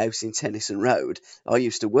a big house in Tennyson Road. I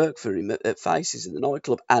used to work for him at Faces in the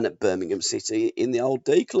nightclub and at Birmingham City in the old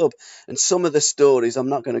D Club. And some of the stories, I'm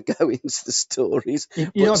not going to go into the stories. You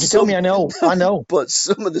don't have to tell me, I know. But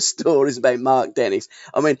some of the stories about Mark Dennis,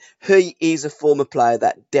 I mean, he is a former player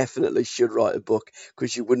that definitely should write a book,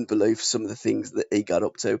 because you wouldn't believe some of the things that he got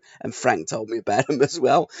up to. And Frank told me about him as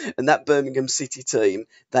well. And that Birmingham City team,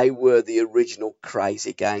 they were the original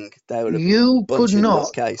crazy gang. They were you could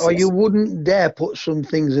not, nutcases. or you wouldn't dare put some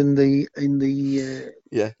things in the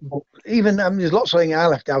book. Even there's lots of things I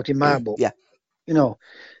left out in my book. Yeah. You know,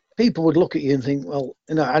 people would look at you and think, well,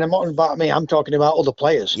 you know, and I'm not about me. I'm talking about other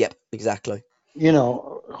players. Yep, exactly. You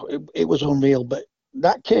know, it was unreal. But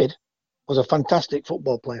that kid was a fantastic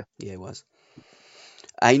football player. Yeah, he was.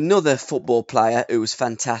 Another football player who was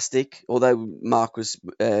fantastic, although Mark was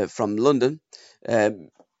from London, from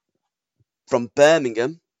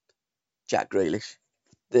Birmingham, Jack Grealish.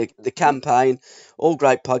 The campaign, all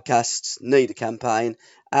great podcasts need a campaign.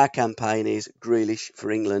 Our campaign is Grealish for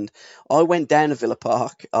England. I went down to Villa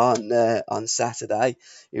Park on Saturday.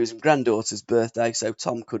 It was my granddaughter's birthday, so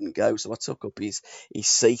Tom couldn't go, so I took up his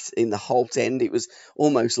seat in the Holt end. It was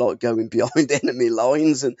almost like going behind enemy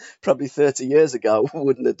lines, and probably 30 years ago I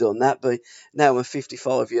wouldn't have done that, but now I'm a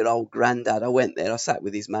 55-year-old granddad. I went there, I sat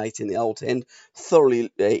with his mate in the Holt end, thoroughly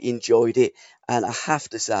enjoyed it, and I have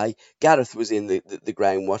to say, Gareth was in the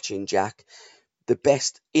ground watching Jack. The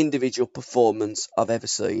best individual performance I've ever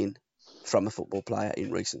seen from a football player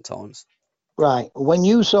in recent times. Right. When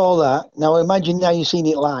you saw that, now imagine now you've seen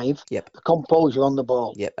it live. Yep. The composure on the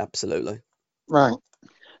ball. Yep, absolutely. Right.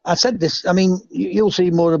 I said this, I mean, you'll see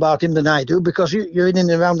more about him than I do because you're in and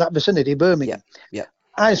around that vicinity, Birmingham. Yeah.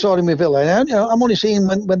 I saw him with Villa, and I'm only seeing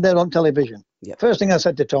when they're on television. Yep. First thing I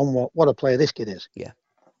said to Tom, what a player this kid is. Yeah.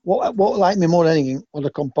 What liked me more than anything was the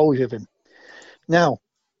composure of him. Now,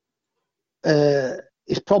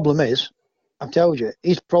 his problem is, I've told you,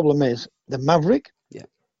 his problem is the Maverick. Yeah.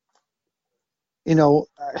 You know,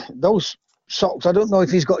 those socks, I don't know if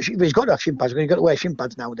he's got to have shin pads, because he's got to wear shin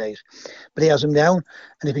pads nowadays, but he has them down,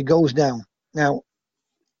 and if he goes down, now,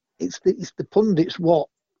 it's the pundits what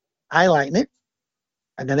highlighting it,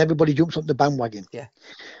 and then everybody jumps up the bandwagon. Yeah.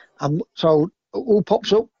 So who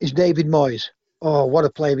pops up is David Moyes. Oh, what a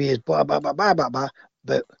player he is, but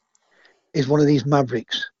he's one of these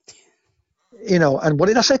Mavericks. You know, and what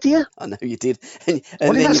did I say to you? I know you did. And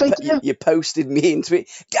what did I say to you? You posted me into it.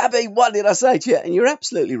 Gabby, what did I say to you? And you're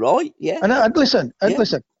absolutely right. Yeah. And listen.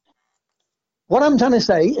 What I'm trying to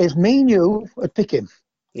say is me and you would pick him.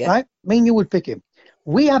 Yeah. Right? Me and you would pick him.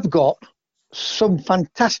 We have got some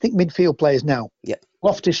fantastic midfield players now. Yeah.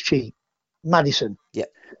 Loftus-Cheek, Maddison. Yeah.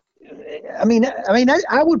 I mean,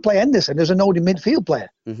 I would play Henderson as an older midfield player.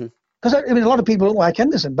 Mm-hmm. Because a lot of people don't like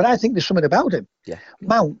Henderson, but I think there's something about him. Yeah.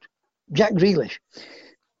 Mount, Jack Grealish.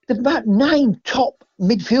 There's about 9 top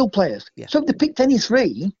midfield players. Yeah. So if they picked any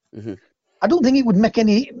 3, mm-hmm. I don't think it would make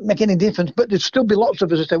any difference. But there'd still be lots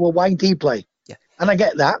of us that say, well, why didn't he play? Yeah. And I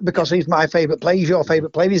get that because he's my favourite player. He's your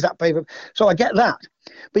favourite player. He's that favourite. So I get that.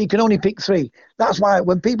 But you can only pick 3. That's why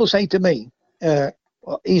when people say to me,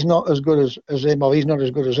 well, he's not as good as him, or he's not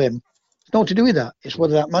as good as him, it's not to do with that. It's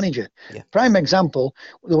whether that manager. Yeah. Prime example,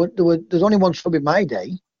 there's only one sub in my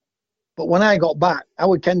day. But when I got back,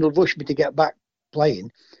 Howard Kendall rushed me to get back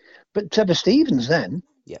playing. But Trevor Stevens then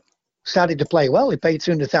started to play well. He paid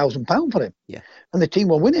 £300,000 for him. Yeah. And the team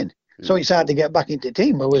were winning. Mm. So he started to get back into the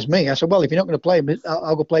team. Whereas me, I said, well, if you're not going to play,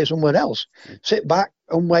 I'll go play somewhere else. Sit back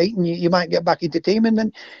and wait, and you might get back into the team. And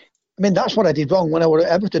then, I mean, that's what I did wrong when I was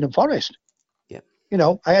at Everton and Forest. Yeah. You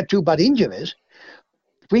know, I had 2 bad injuries.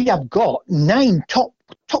 We have got 9 top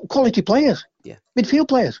quality players. Yeah. Midfield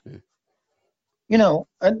players. Mm. You know,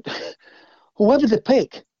 and whoever they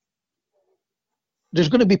pick, there's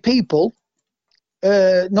going to be people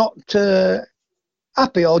not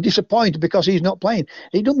happy or disappointed because he's not playing.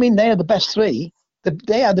 It don't mean they are the best 3.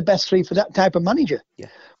 They are the best 3 for that type of manager. Yeah.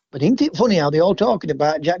 But isn't it funny how they're all talking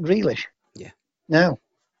about Jack Grealish? Yeah. Now,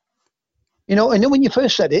 you know, and then when you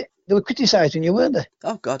first said it, they were criticising you, weren't they?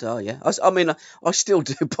 Oh God, oh yeah. I mean, I still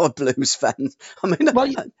do by Blues fans. I mean, well,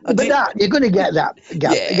 that you're going to get that,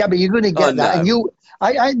 Gabby. You're going to get that,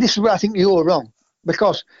 and this is where I think you're wrong,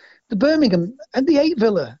 because the Birmingham and the 8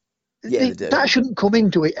 Villa, Yeah, they do. That shouldn't come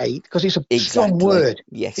into it, hate, because it's a strong word.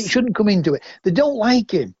 Yes. It shouldn't come into it. They don't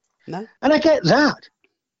like him. No. And I get that.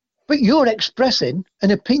 But you're expressing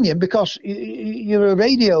an opinion because you're a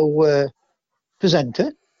radio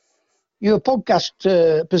presenter, you're a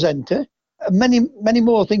podcast presenter, many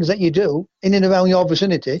more things that you do in and around your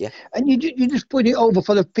vicinity. Yeah. And you just put it over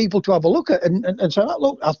for the people to have a look at and say, oh,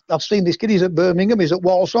 look, I've seen this kid. He's at Birmingham, he's at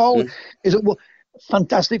Walsall, he's at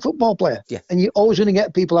fantastic football player. Yeah. And you're always going to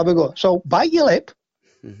get people have a go. So bite your lip.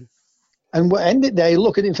 Mm-hmm. And at the end of the day,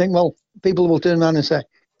 look at it and think, well, people will turn around and say,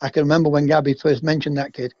 I can remember when Gabby first mentioned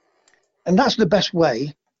that kid. And that's the best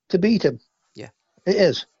way to beat him. Yeah. It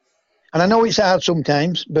is. And I know it's hard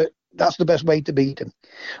sometimes, but that's the best way to beat him.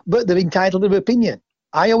 But they're entitled to opinion.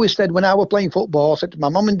 I always said when I was playing football, I said to my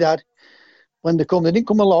mum and dad, when they didn't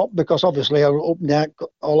come a lot because obviously I was up and down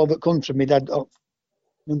all over the country. My dad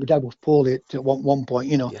was poorly at one point,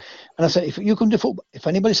 you know. Yeah. And I said, if you come to football, if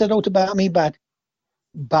anybody said out about me bad,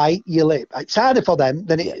 bite your lip. It's harder for them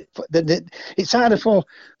than it's harder for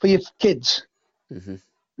your kids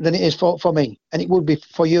than it is for me, and it would be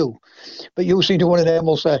for you. But you see, one of them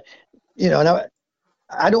will say, you know, and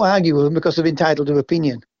I don't argue with them because they're entitled to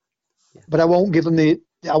opinion, but I won't give them the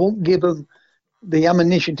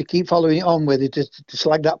ammunition to keep following it on with it to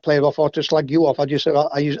slag that player off or to slag you off. I just say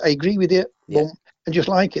I agree with you, boom, and just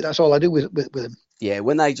like it. That's all I do with them. Yeah,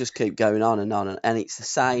 when they just keep going on, and it's the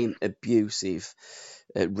same abusive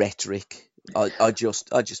rhetoric. I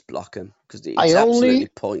just block them because it's absolutely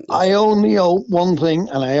pointless. I only hope one thing,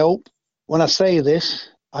 and I hope when I say this,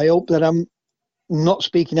 I hope that I'm not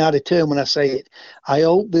speaking out of turn when I say it. I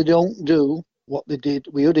hope they don't do what they did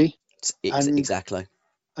with Uddy. Exactly.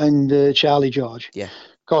 And Charlie George. Yeah.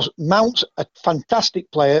 Because Mount's a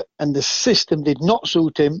fantastic player, and the system did not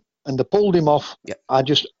suit him, and they pulled him off. Yeah. I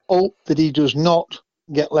just hope that he does not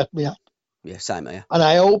get left behind. Yeah, same here. And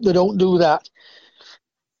I hope they don't do that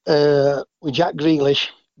with Jack Grealish,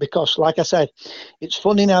 because, like I said, it's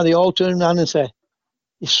funny now they all turn around and say,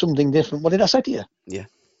 it's something different. What did I say to you? Yeah.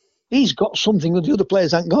 He's got something that the other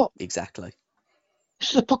players haven't got. Exactly.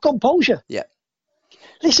 It's the composure. Yeah.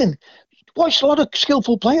 Listen, watch a lot of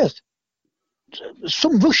skillful players.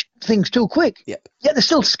 Some rush things too quick. Yep. Yeah, they're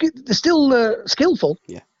still skillful.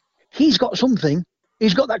 Yeah. He's got something.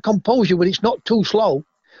 He's got that composure where it's not too slow,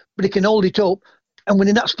 but he can hold it up. And when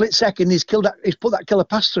in that split second, he's put that killer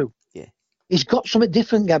pass through. Yeah. He's got something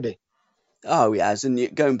different, Gabby. Oh, he has.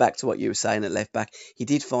 And going back to what you were saying at left back, he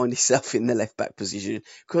did find himself in the left back position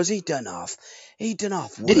because he done off. Did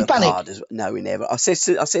he panic? No, he never. I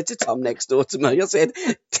said to Tom next door to me, I said,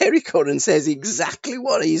 Terry Curran says exactly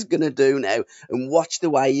what he's going to do now, and watch the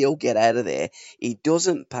way he'll get out of there. He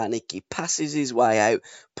doesn't panic. He passes his way out,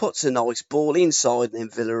 puts a nice ball inside, and then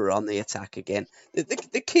Villa are on the attack again.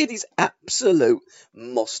 The kid is absolute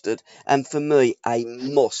mustard, and for me, a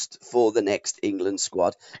must for the next England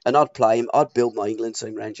squad. And I'd play him. I'd build my England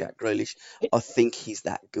team around Jack Grealish. I think he's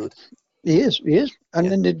that good. He is.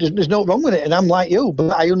 And there's no wrong with it. And I'm like you,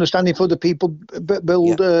 but I understand if other people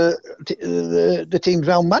build the teams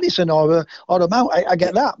around Madison or a Mount. I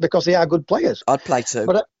get that because they are good players. I'd play too.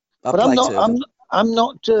 But I'm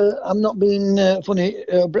not being funny,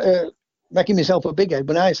 making myself a big head.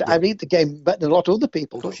 But I read the game better than a lot of other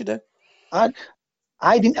people. Of course you do.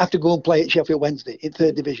 I didn't have to go and play at Sheffield Wednesday in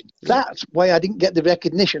third division. Yeah. That's why I didn't get the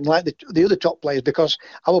recognition like the other top players, because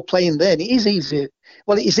I was playing there. And it is easier.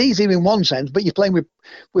 Well, it's easier in one sense, but you're playing with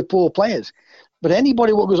poor players. But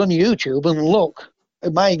anybody what goes on YouTube and look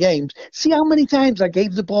at my games, see how many times I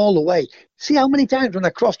gave the ball away. See how many times when I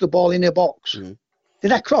crossed the ball in the box. Mm.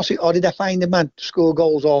 Did I cross it or did I find a man to score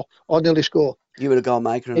goals or nearly score? You were a goal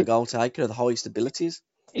maker and a goal taker of the highest abilities.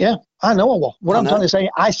 Yeah, I know I was. What I'm trying to say,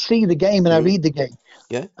 I see the game and I read the game.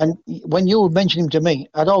 Yeah. And when you mentioned him to me,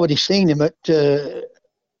 I'd already seen him at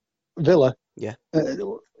Villa. Yeah.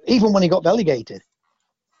 Even when he got relegated.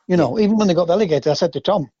 Even when he got relegated, I said to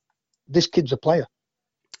Tom, this kid's a player.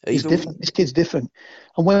 He's different. This kid's different.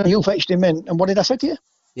 And when you fetched him in, and what did I say to you?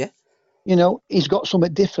 Yeah. He's got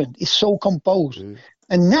something different. He's so composed. Mm.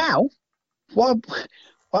 And now, what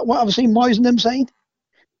I've seen Moyes and them saying,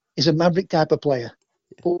 he's a maverick type of player.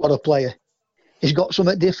 What a player. He's got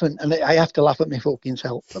something different, and I have to laugh at my fucking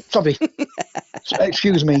self. Sorry.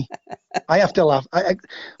 Excuse me. I have to laugh.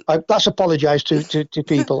 Let's apologise to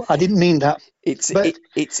people. I didn't mean that. It's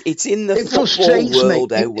in the football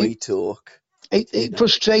world how we talk. It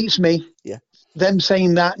frustrates me. Yeah. Them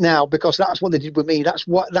saying that now, because that's what they did with me. That's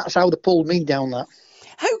how they pulled me down that.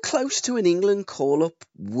 How close to an England call-up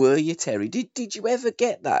were you, Terry? Did you ever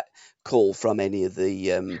get that call from any of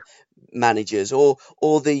the managers or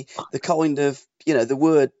the kind of, the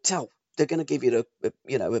word, they're going to give you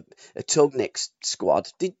a tug next squad.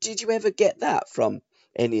 Did you ever get that from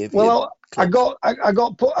any of your Well, I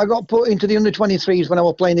clubs? got put into the under-23s when I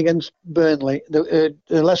was playing against Burnley.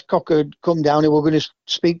 Les Cocker had come down and were going to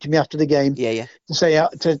speak to me after the game. Yeah. To say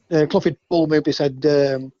Clough had pulled me up. He said,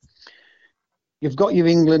 "You've got your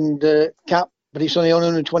England cap, but it's only on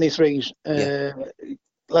under-23s.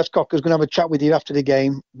 Les Cocker's going to have a chat with you after the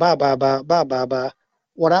game. Bah, bah, bah, bah, bah, bah."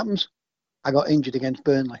 What happens? I got injured against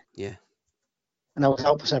Burnley. Yeah. And I was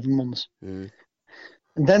out for 7 months. Mm.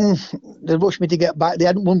 And then they rushed me to get back. They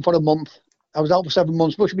hadn't won for a month. I was out for 7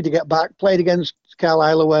 months, rushed me to get back, played against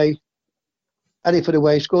Carlisle away, Hereford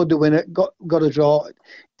away, scored the winner, got a draw,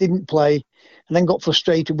 didn't play, and then got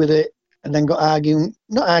frustrated with it, and then got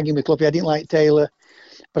not arguing with Cloughie. I didn't like Taylor,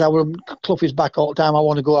 but I was Cloughie's back all the time. I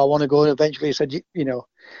want to go. And eventually he said,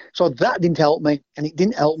 so that didn't help me, and it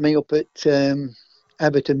didn't help me up at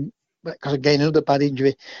Everton because I gained another bad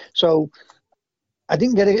injury. So I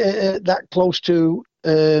didn't get that close to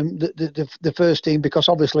the first team because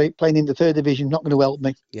obviously playing in the third division is not going to help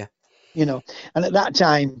me. Yeah. And at that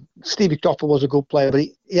time, Stevie Cropper was a good player, but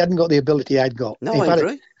he hadn't got the ability I'd got. No, I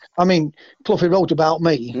agree. Cloughie wrote about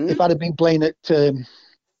me. If I'd have been playing at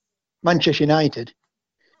Manchester United,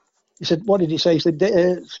 he said, what did he say? He said,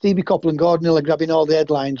 Stevie Coppell and Gordon Hill are grabbing all the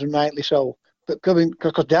headlines, and rightly so. But Curran,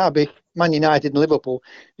 because Derby, Man United and Liverpool,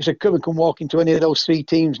 he said Curran can walk into any of those three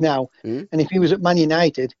teams now, and if he was at Man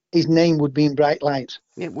United, his name would be in bright lights.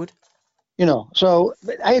 Yeah, it would. So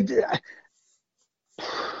I had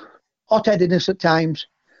hot-headedness at times,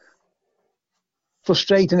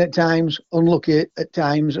 frustrating at times, unlucky at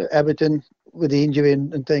times at Everton with the injury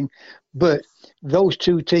and thing. But those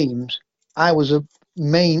two teams, I was a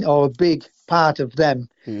big part of them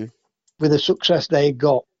with the success they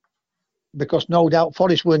got. Because no doubt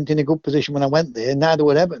Forest weren't in a good position when I went there, and neither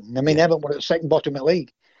were Everton. Everton were at second bottom of the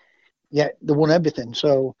league, yet they won everything.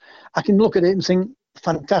 So I can look at it and think,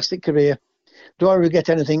 fantastic career. Do I regret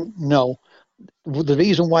anything? No. The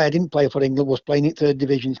reason why I didn't play for England was playing in third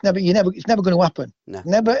division. It's never going to happen. No.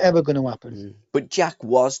 Never ever going to happen. But Jack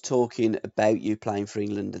was talking about you playing for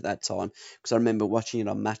England at that time, because I remember watching it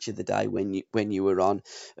on Match of the Day when you were on,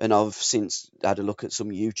 and I've since had a look at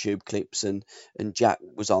some YouTube clips, and Jack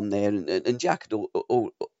was on there, and Jack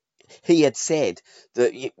he had said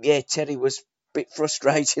that Terry was a bit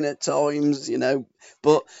frustrating at times,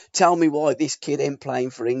 but tell me why this kid ain't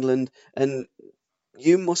playing for England. And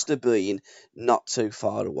you must have been not too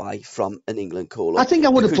far away from an England call. I think I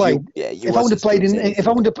would have played. If I would have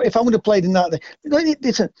played in that.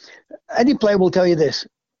 Listen, any player will tell you this.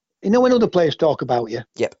 When other players talk about you.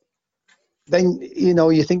 Yep. Then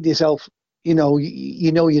you think to yourself, you're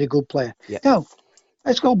a good player. Yep. Now,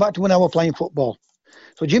 let's go back to when I was playing football.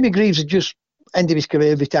 So Jimmy Greaves had just ended his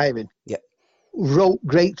career retiring. Yep. Wrote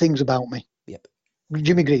great things about me. Yep.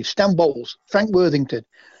 Jimmy Greaves, Stan Bowles, Frank Worthington,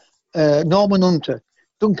 Norman Hunter,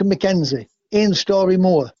 Duncan McKenzie, Ian Story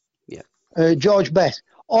Moore, George Best,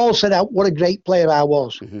 all said out what a great player I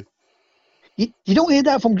was. Mm-hmm. You don't hear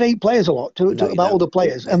that from great players a lot about other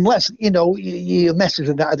players, unless you're messers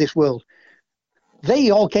and that of this world.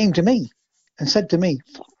 They all came to me and said to me,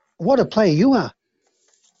 "What a player you are."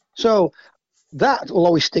 So that will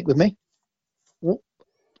always stick with me.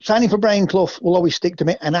 Signing for Brian Clough will always stick to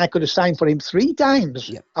me, and I could have signed for him 3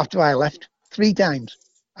 times after I left. 3 times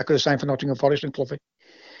I could have signed for Nottingham Forest and Cloughie.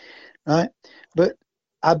 Right, but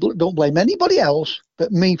I don't blame anybody else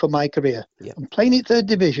but me for my career. Yeah. And playing in third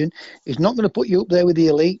division is not going to put you up there with the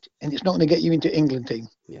elite, and it's not going to get you into England team.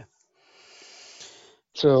 Yeah.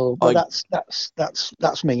 So, but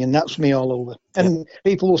that's me, and that's me all over. And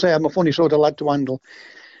people will say I'm a funny sort of lad to handle.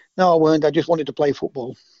 No, I weren't. I just wanted to play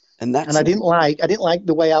football, and I didn't like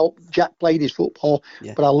the way how Jack played his football,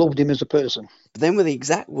 but I loved him as a person. But then, with the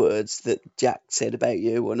exact words that Jack said about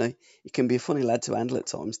you, wasn't he? You can be a funny lad to handle at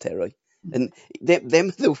times, Terry. And them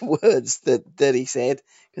are the words that he said,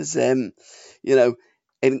 because and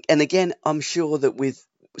again, I'm sure that with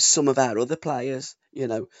some of our other players,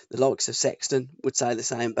 the likes of Sexton would say the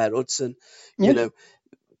same about Hudson.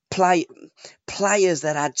 Players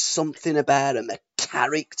that had something about them, a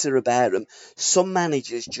character about them. Some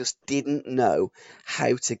managers just didn't know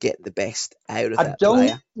how to get the best out of that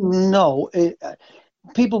player. I don't know.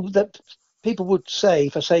 People would say,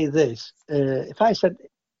 if I say this, if I said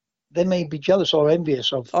they may be jealous or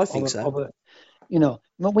envious of. I think so.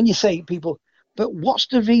 When you say people, but what's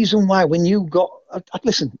the reason why when you got?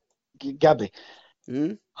 Listen, Gabby.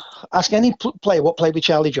 Ask any player what played with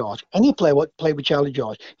Charlie George. Any player what played with Charlie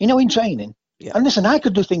George. In training. Yeah. And listen, I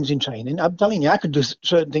could do things in training. I'm telling you, I could do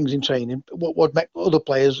certain things in training. What would make other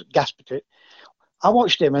players gasp at it. I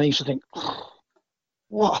watched him and I used to think,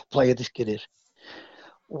 what a player this kid is.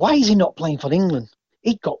 Why is he not playing for England?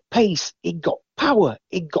 He got pace, he got power,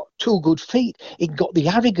 he got 2 good feet, he got the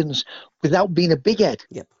arrogance without being a big head.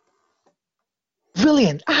 Yep.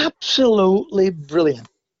 Brilliant, absolutely brilliant.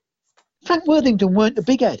 Frank Worthington weren't a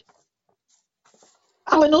big head.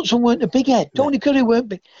 Alan Hudson weren't a big head. Tony Curry weren't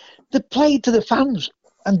big. They played to the fans.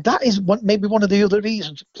 And that is maybe one of the other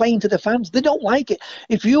reasons, playing to the fans. They don't like it.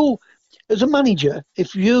 If you, as a manager,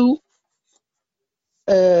 if you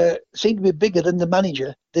seem to be bigger than the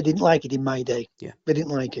manager, they didn't like it in my day. Yeah. They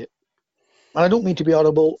didn't like it. And I don't mean to be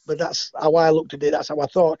horrible, but that's how I looked at it. That's how I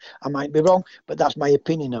thought. I might be wrong, but that's my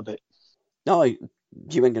opinion of it. No, you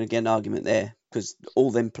ain't going to get an argument there, because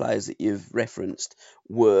all them players that you've referenced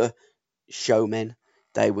were showmen.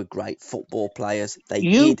 They were great football players. They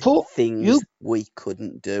did things we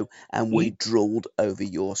couldn't do, and we drooled over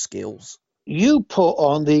your skills. You put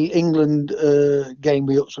on the England game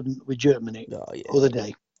with Germany the other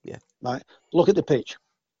day. Yeah. Right. Look at the pitch.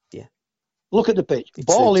 Yeah. Look at the pitch.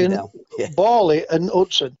 Bally and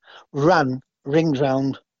Hudson ran rings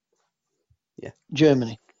round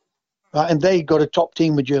Germany. Right, and they got a top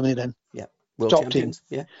team with Germany then. Yeah. World top champions.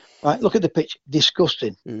 team. Yeah. Right, look at the pitch.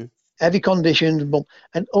 Disgusting. Heavy conditions.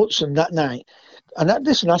 And Hudson that night. And I'll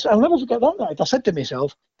never forget that night. I said to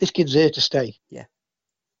myself, this kid's here to stay. Yeah.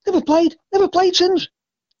 Never played since.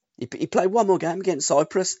 He played one more game against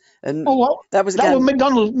Cyprus, and that was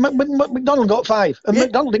McDonald. McDonald got 5, and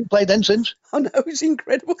McDonald didn't play then since. I know, it's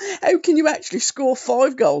incredible. How can you actually score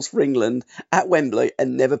 5 goals for England at Wembley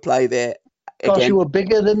and never play there again? Because you were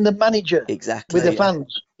bigger than the manager. Exactly. With the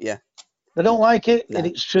fans. Yeah. They don't like it, and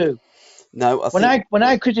it's true. No, when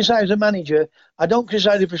I criticise a manager, I don't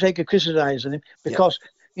criticise him for sake of criticising him, because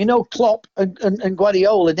Klopp and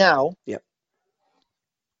Guardiola now. Yep.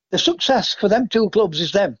 The success for them 2 clubs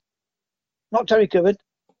is them, not Terry Curran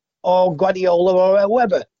or Guardiola or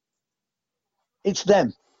whoever. It's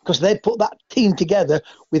them, because they put that team together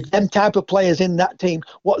with them type of players in that team,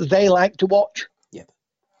 what they like to watch. Yep.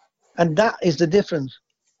 And that is the difference.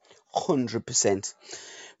 100%.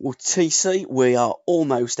 Well, TC, we are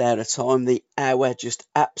almost out of time. The hour just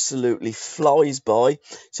absolutely flies by.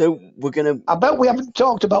 So we're going to... I bet we haven't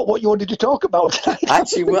talked about what you wanted to talk about tonight.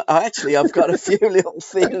 Actually, I've got a few little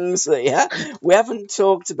things here. We haven't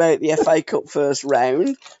talked about the FA Cup first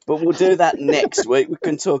round, but we'll do that next week. We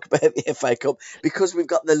can talk about the FA Cup, because we've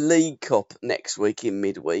got the League Cup next week in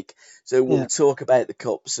midweek. So we'll talk about the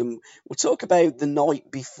Cups, and we'll talk about the night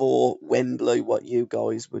before Wembley, what you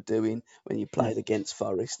guys were doing when you played against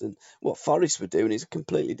Forest. And what Forest were doing is a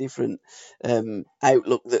completely different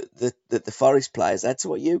outlook that the Forest players had to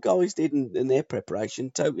what you guys did in their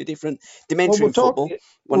preparation. Totally different dimension in football.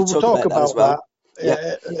 We'll talk about that as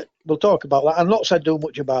well. We'll talk about that. I've not said too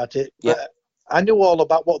much about it, but I knew all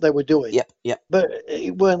about what they were doing. Yep. But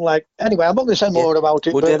it weren't like... Anyway, I'm not going to say more about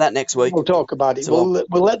it. We'll do that next week. We'll talk about it. So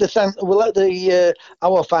we'll let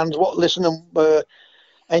our fans listen and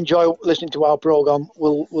enjoy listening to our program.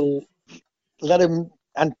 We'll let them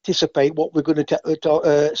anticipate what we're going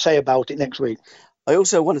to say about it next week. I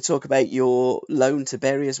also want to talk about your loan to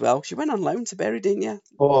Bury as well. You went on loan to Bury, didn't you?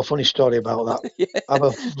 Oh, a funny story about that. I have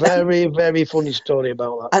a very, very funny story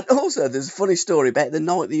about that. And also, there's a funny story about the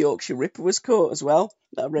night the Yorkshire Ripper was caught as well,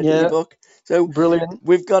 that I read in your book. So brilliant.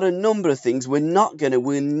 We've got a number of things. We're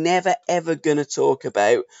never, ever going to talk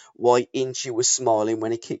about why Inchy was smiling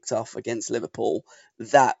when he kicked off against Liverpool.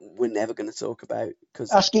 That we're never going to talk about.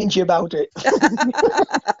 Ask Inchy about it.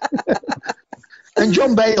 And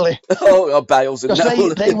John Bailey. Oh, Bales and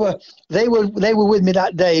they were with me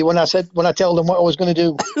that day when I told them what I was going to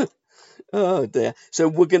do. Oh dear! So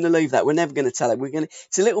we're going to leave that. We're never going to tell it.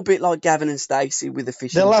 It's a little bit like Gavin and Stacey with the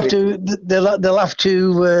fishing. They'll have to get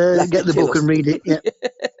the book and read it. Yeah.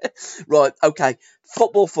 Right. Okay.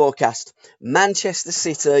 Football forecast: Manchester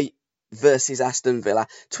City versus Aston Villa.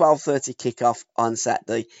 12:30 kickoff on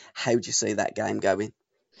Saturday. How do you see that game going?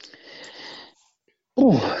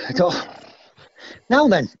 Now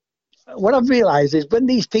then, what I've realised is when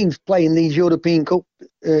these teams play in these European Cup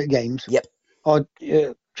games, or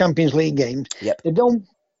Champions League games, they don't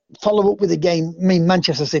follow up with a game. I mean,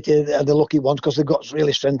 Manchester City are the lucky ones because they've got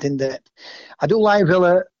really strength in there. I do like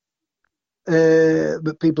Villa,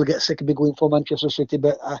 but people get sick of me going for Manchester City.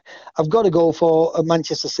 But I've got to go for a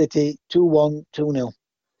Manchester City 2-1, 2-0.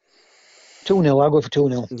 2-0, I'll go for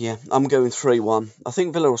 2-0. Yeah, I'm going 3-1. I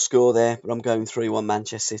think Villa will score there, but I'm going 3-1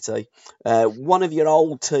 Manchester City. One of your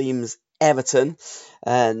old teams, Everton,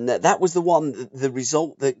 and that was the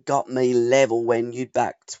result that got me level when you'd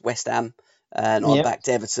backed West Ham and I backed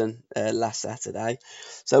Everton last Saturday.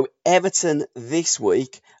 So Everton this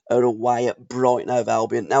week are away at Brighton Hove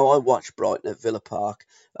Albion. Now, I watched Brighton at Villa Park,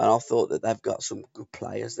 and I thought that they've got some good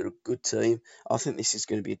players. They're a good team. I think this is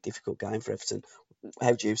going to be a difficult game for Everton.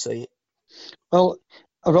 How do you see it? Well,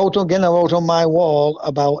 I wrote on my wall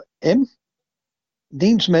about him,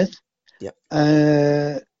 Dean Smith. Yep.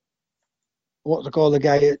 What's they call the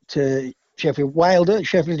guy at Sheffield Wilder,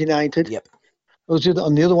 Sheffield United. Yep. On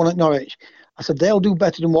the other one at Norwich. I said they'll do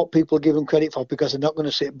better than what people give them credit for because they're not going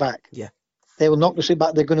to sit back. Yeah. They will not going to sit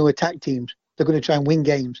back. They're going to attack teams. They're going to try and win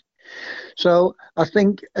games. So I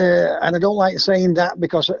think, and I don't like saying that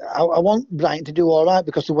because I want Brighton to do all right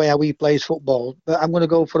because of the way how he plays football. But I'm going to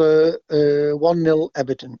go for a 1-0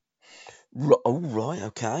 Everton. Oh, right,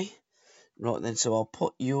 okay. Right then, so I'll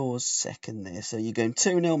put yours second there. So you're going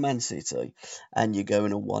 2-0 Man City and you're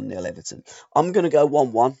going a 1-0 Everton. I'm going to go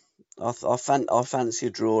 1-1. I fancy a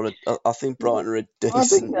draw. I think Brighton are a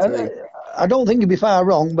decent team. I don't think you'd be far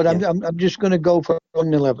wrong, but I'm just going to go for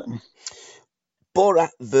 1-0 Everton. Borough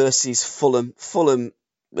versus Fulham. Fulham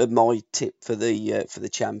are my tip for the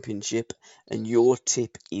championship, and your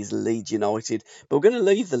tip is Leeds United. But we're going to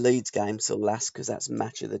leave the Leeds game till last because that's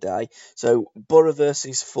match of the day. So Borough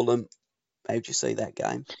versus Fulham. How do you see that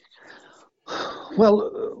game?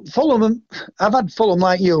 Well, Fulham. I've had Fulham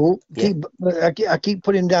like you. Yeah. I keep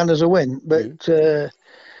putting down as a win, but they're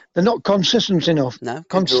not consistent enough. No,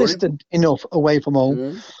 consistent enough away from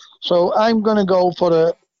home. So I'm going to go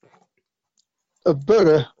for a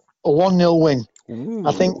Borough a 1-0 win. Ooh.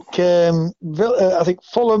 I think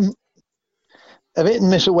Fulham a bit and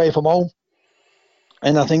miss away from home,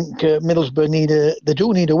 and I think Middlesbrough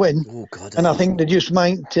do need a win. Oh, God, and I think they just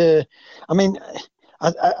might.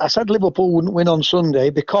 I said Liverpool wouldn't win on Sunday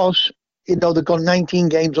because they've gone 19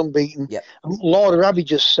 games unbeaten. Yep. Laura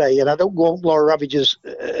Ravages say, and I don't go on Laura Ravages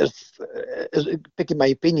as picking my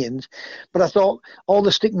opinions, but I thought all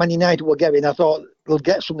the stick Man United were getting, I thought we'll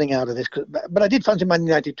get something out of this. But I did fancy Man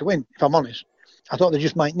United to win, if I'm honest. I thought they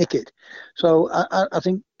just might nick it. So I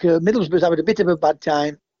think Middlesbrough's having a bit of a bad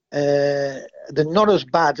time. They're not as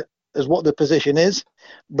bad as what the position is,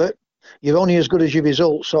 but you're only as good as your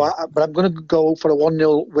results. So, but I'm going to go for a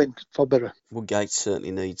 1-0 win for Borough. Well, Gates certainly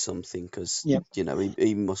needs something because,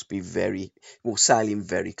 he must be sailing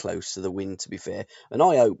very close to the win, to be fair. And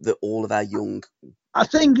I hope that all of our young I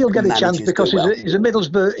think he'll get a chance because he's a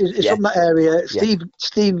Middlesbrough, he's from that area. Steve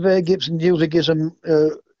Gibson usually gives him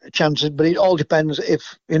chances, but it all depends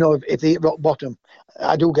if they hit rock bottom.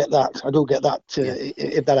 I do get that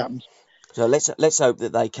if that happens. So let's hope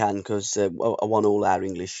that they can, because I want all our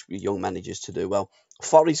English young managers to do well.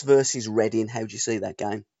 Forest versus Reading. How do you see that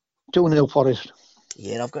game? 2-0 Forest.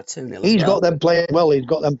 Yeah, I've got 2-0. He's got them playing well.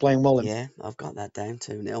 Yeah, I've got that down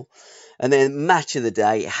 2-0. And then match of the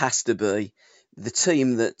day has to be the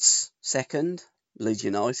team that's second, Leeds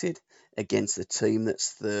United, against the team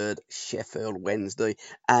that's third, Sheffield Wednesday,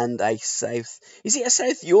 and is it a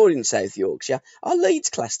South Yorkshire? Are Leeds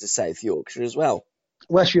classed as South Yorkshire as well?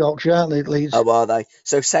 West Yorkshire, aren't they, Leeds? Oh, are they?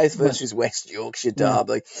 So South versus West Yorkshire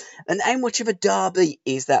derby. Yeah. And how much of a derby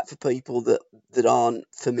is that for people that aren't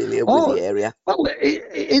familiar with the area? Well,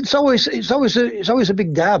 it's always a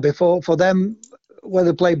big derby for them,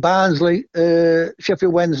 whether they play Barnsley,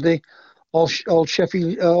 Sheffield Wednesday, or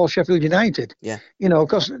Sheffield United. Yeah.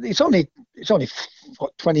 Because it's only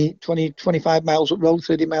what 25 miles up road,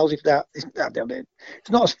 30 miles if that. It's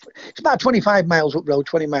about 25 miles up road,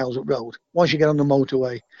 20 miles up road once you get on the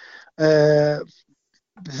motorway. The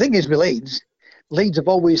thing is with Leeds have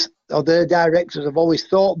always, or their directors have always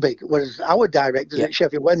thought big, whereas our directors at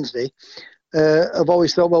Sheffield Wednesday have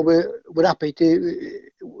always thought, well, we're happy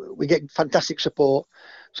we get fantastic support,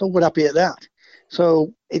 so we're happy at that.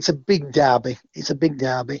 So it's a big derby.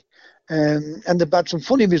 And they've had some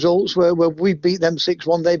funny results where we beat them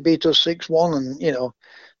 6-1, they beat us 6-1,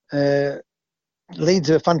 and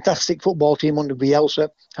Leeds are a fantastic football team under Bielsa,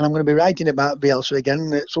 and I'm going to be writing about Bielsa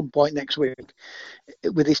again at some point next week.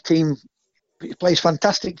 With his team, he plays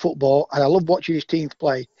fantastic football, and I love watching his team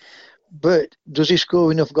play. But does he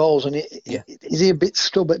score enough goals? And is he a bit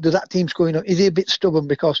stubborn? Does that team score enough? Is he a bit stubborn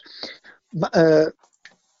because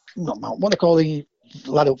not Mount, what do they call the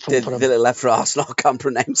lad up front for him? The little lad for Arsenal, I can't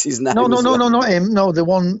pronounce his name. No, not him. No, the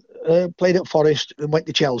one played at Forest and went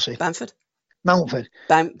to Chelsea. Bamford? Mountford.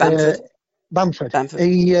 Bamford.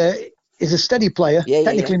 He is a steady player,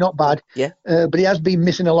 technically not bad, but he has been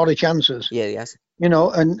missing a lot of chances. Yeah, he has.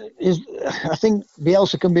 And I think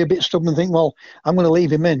Bielsa can be a bit stubborn and think, well, I'm going to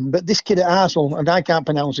leave him in. But this kid at Arsenal, and I can't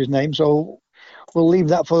pronounce his name, so we'll leave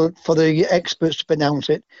that for the experts to pronounce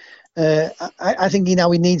it. I think he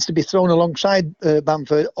needs to be thrown alongside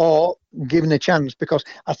Bamford or given a chance, because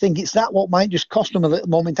I think it's that what might just cost them a little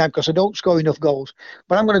moment in time because I don't score enough goals.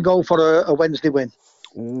 But I'm going to go for a Wednesday win.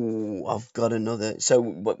 Ooh, I've got another. So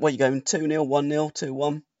what are you going? 2-0, 1-0,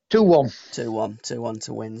 2-1? 2-1. 2-1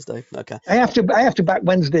 to Wednesday. Okay. I have to back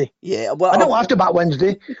Wednesday. Yeah, well, I don't have to back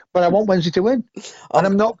Wednesday, but I want Wednesday to win. And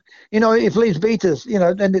I'm not, if Leeds beat us, at the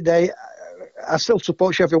end of the day, I still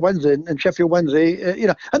support Sheffield Wednesday, and Sheffield Wednesday,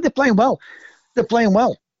 and they're playing well. They're playing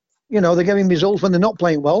well. They're getting results when they're not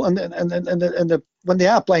playing well, and when they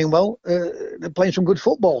are playing well, they're playing some good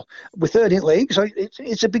football. We're third in league, so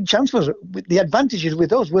it's a big chance for us. The advantage is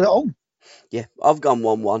with us. We're at home. Yeah, I've gone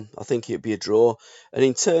 1-1. I think it'd be a draw. And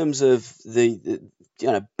in terms of the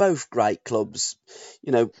both great clubs,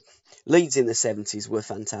 Leeds in the 70s were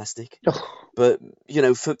fantastic. But,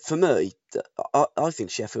 for me, I think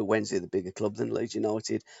Sheffield Wednesday are the bigger club than Leeds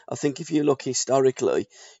United. I think if you look historically,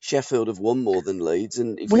 Sheffield have won more than Leeds.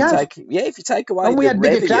 And if you take away and we had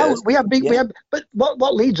bigger crowds, but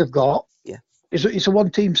what Leeds have got, it's a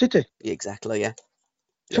one-team city. Exactly, yeah.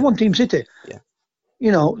 It's a one-team city. Yeah.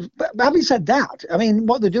 But having said that, I mean,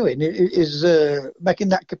 what they're doing is making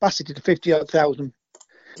that capacity to 50,000.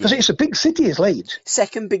 Because it's a big city, is Leeds.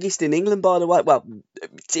 Second biggest in England, by the way. Well,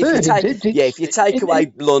 if you take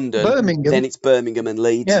away London, Birmingham, then it's Birmingham and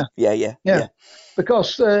Leeds. Yeah.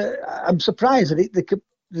 Because I'm surprised that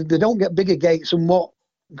they don't get bigger gates than what.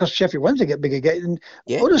 Because Sheffield Wednesday get bigger gates, and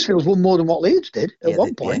Huddersfield's won more than what Leeds did at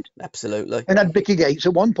one point. Yeah, absolutely. And had bigger gates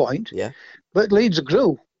at one point. Yeah. But Leeds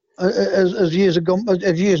grew as years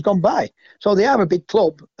gone by. So they are a big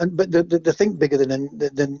club, but they think bigger than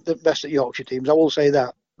the best of Yorkshire teams. I will say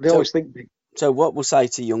that. They always think big. So what we'll say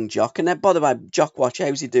to young Jock, and then, by the way, Jock Watch,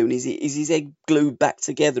 how's he doing? Is his egg glued back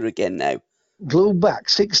together again now? Glued back,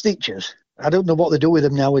 6 stitches. I don't know what they do with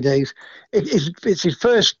him nowadays. It's his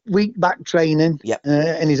first week back training,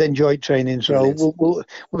 and he's enjoyed training. So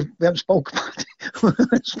we haven't spoke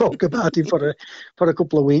about him for a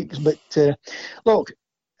couple of weeks. But look,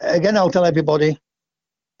 again, I'll tell everybody,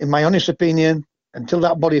 in my honest opinion, until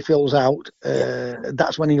that body fills out,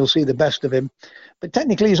 that's when you'll see the best of him. But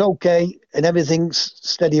technically he's okay and everything's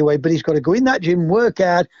steady away, but he's got to go in that gym, work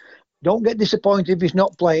hard, don't get disappointed if he's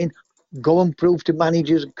not playing, go and prove to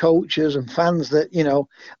managers and coaches and fans that,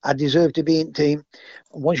 I deserve to be in team.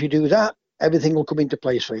 And once you do that, everything will come into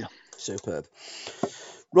place for you. Superb.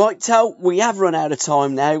 Right, Tal, we have run out of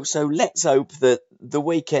time now, so let's hope that the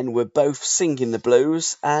weekend we're both singing the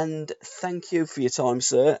blues. And thank you for your time,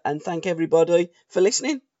 sir, and thank everybody for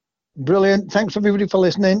listening. Brilliant. Thanks everybody for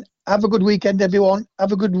listening. Have a good weekend, everyone.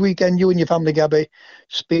 Have a good weekend, you and your family, Gabby.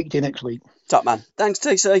 Speak to you next week. Top man. Thanks,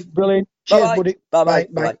 TC. Brilliant. Cheers, buddy. Bye-bye.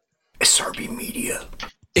 Bye. SRB Media.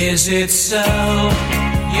 Is it so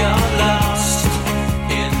you're lost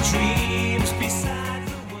in dreams beside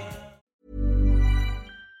the world?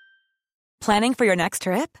 Planning for your next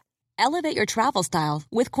trip? Elevate your travel style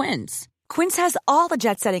with Quince. Quince has all the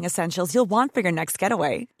jet-setting essentials you'll want for your next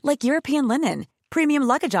getaway, like European linen, premium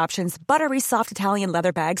luggage options, buttery soft Italian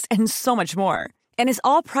leather bags, and so much more. And is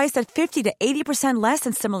all priced at 50 to 80% less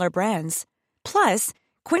than similar brands. Plus,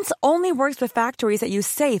 Quince only works with factories that use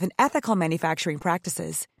safe and ethical manufacturing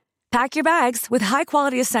practices. Pack your bags with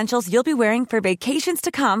high-quality essentials you'll be wearing for vacations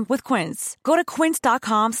to come with Quince. Go to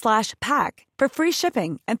quince.com/pack for free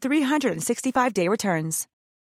shipping and 365-day returns.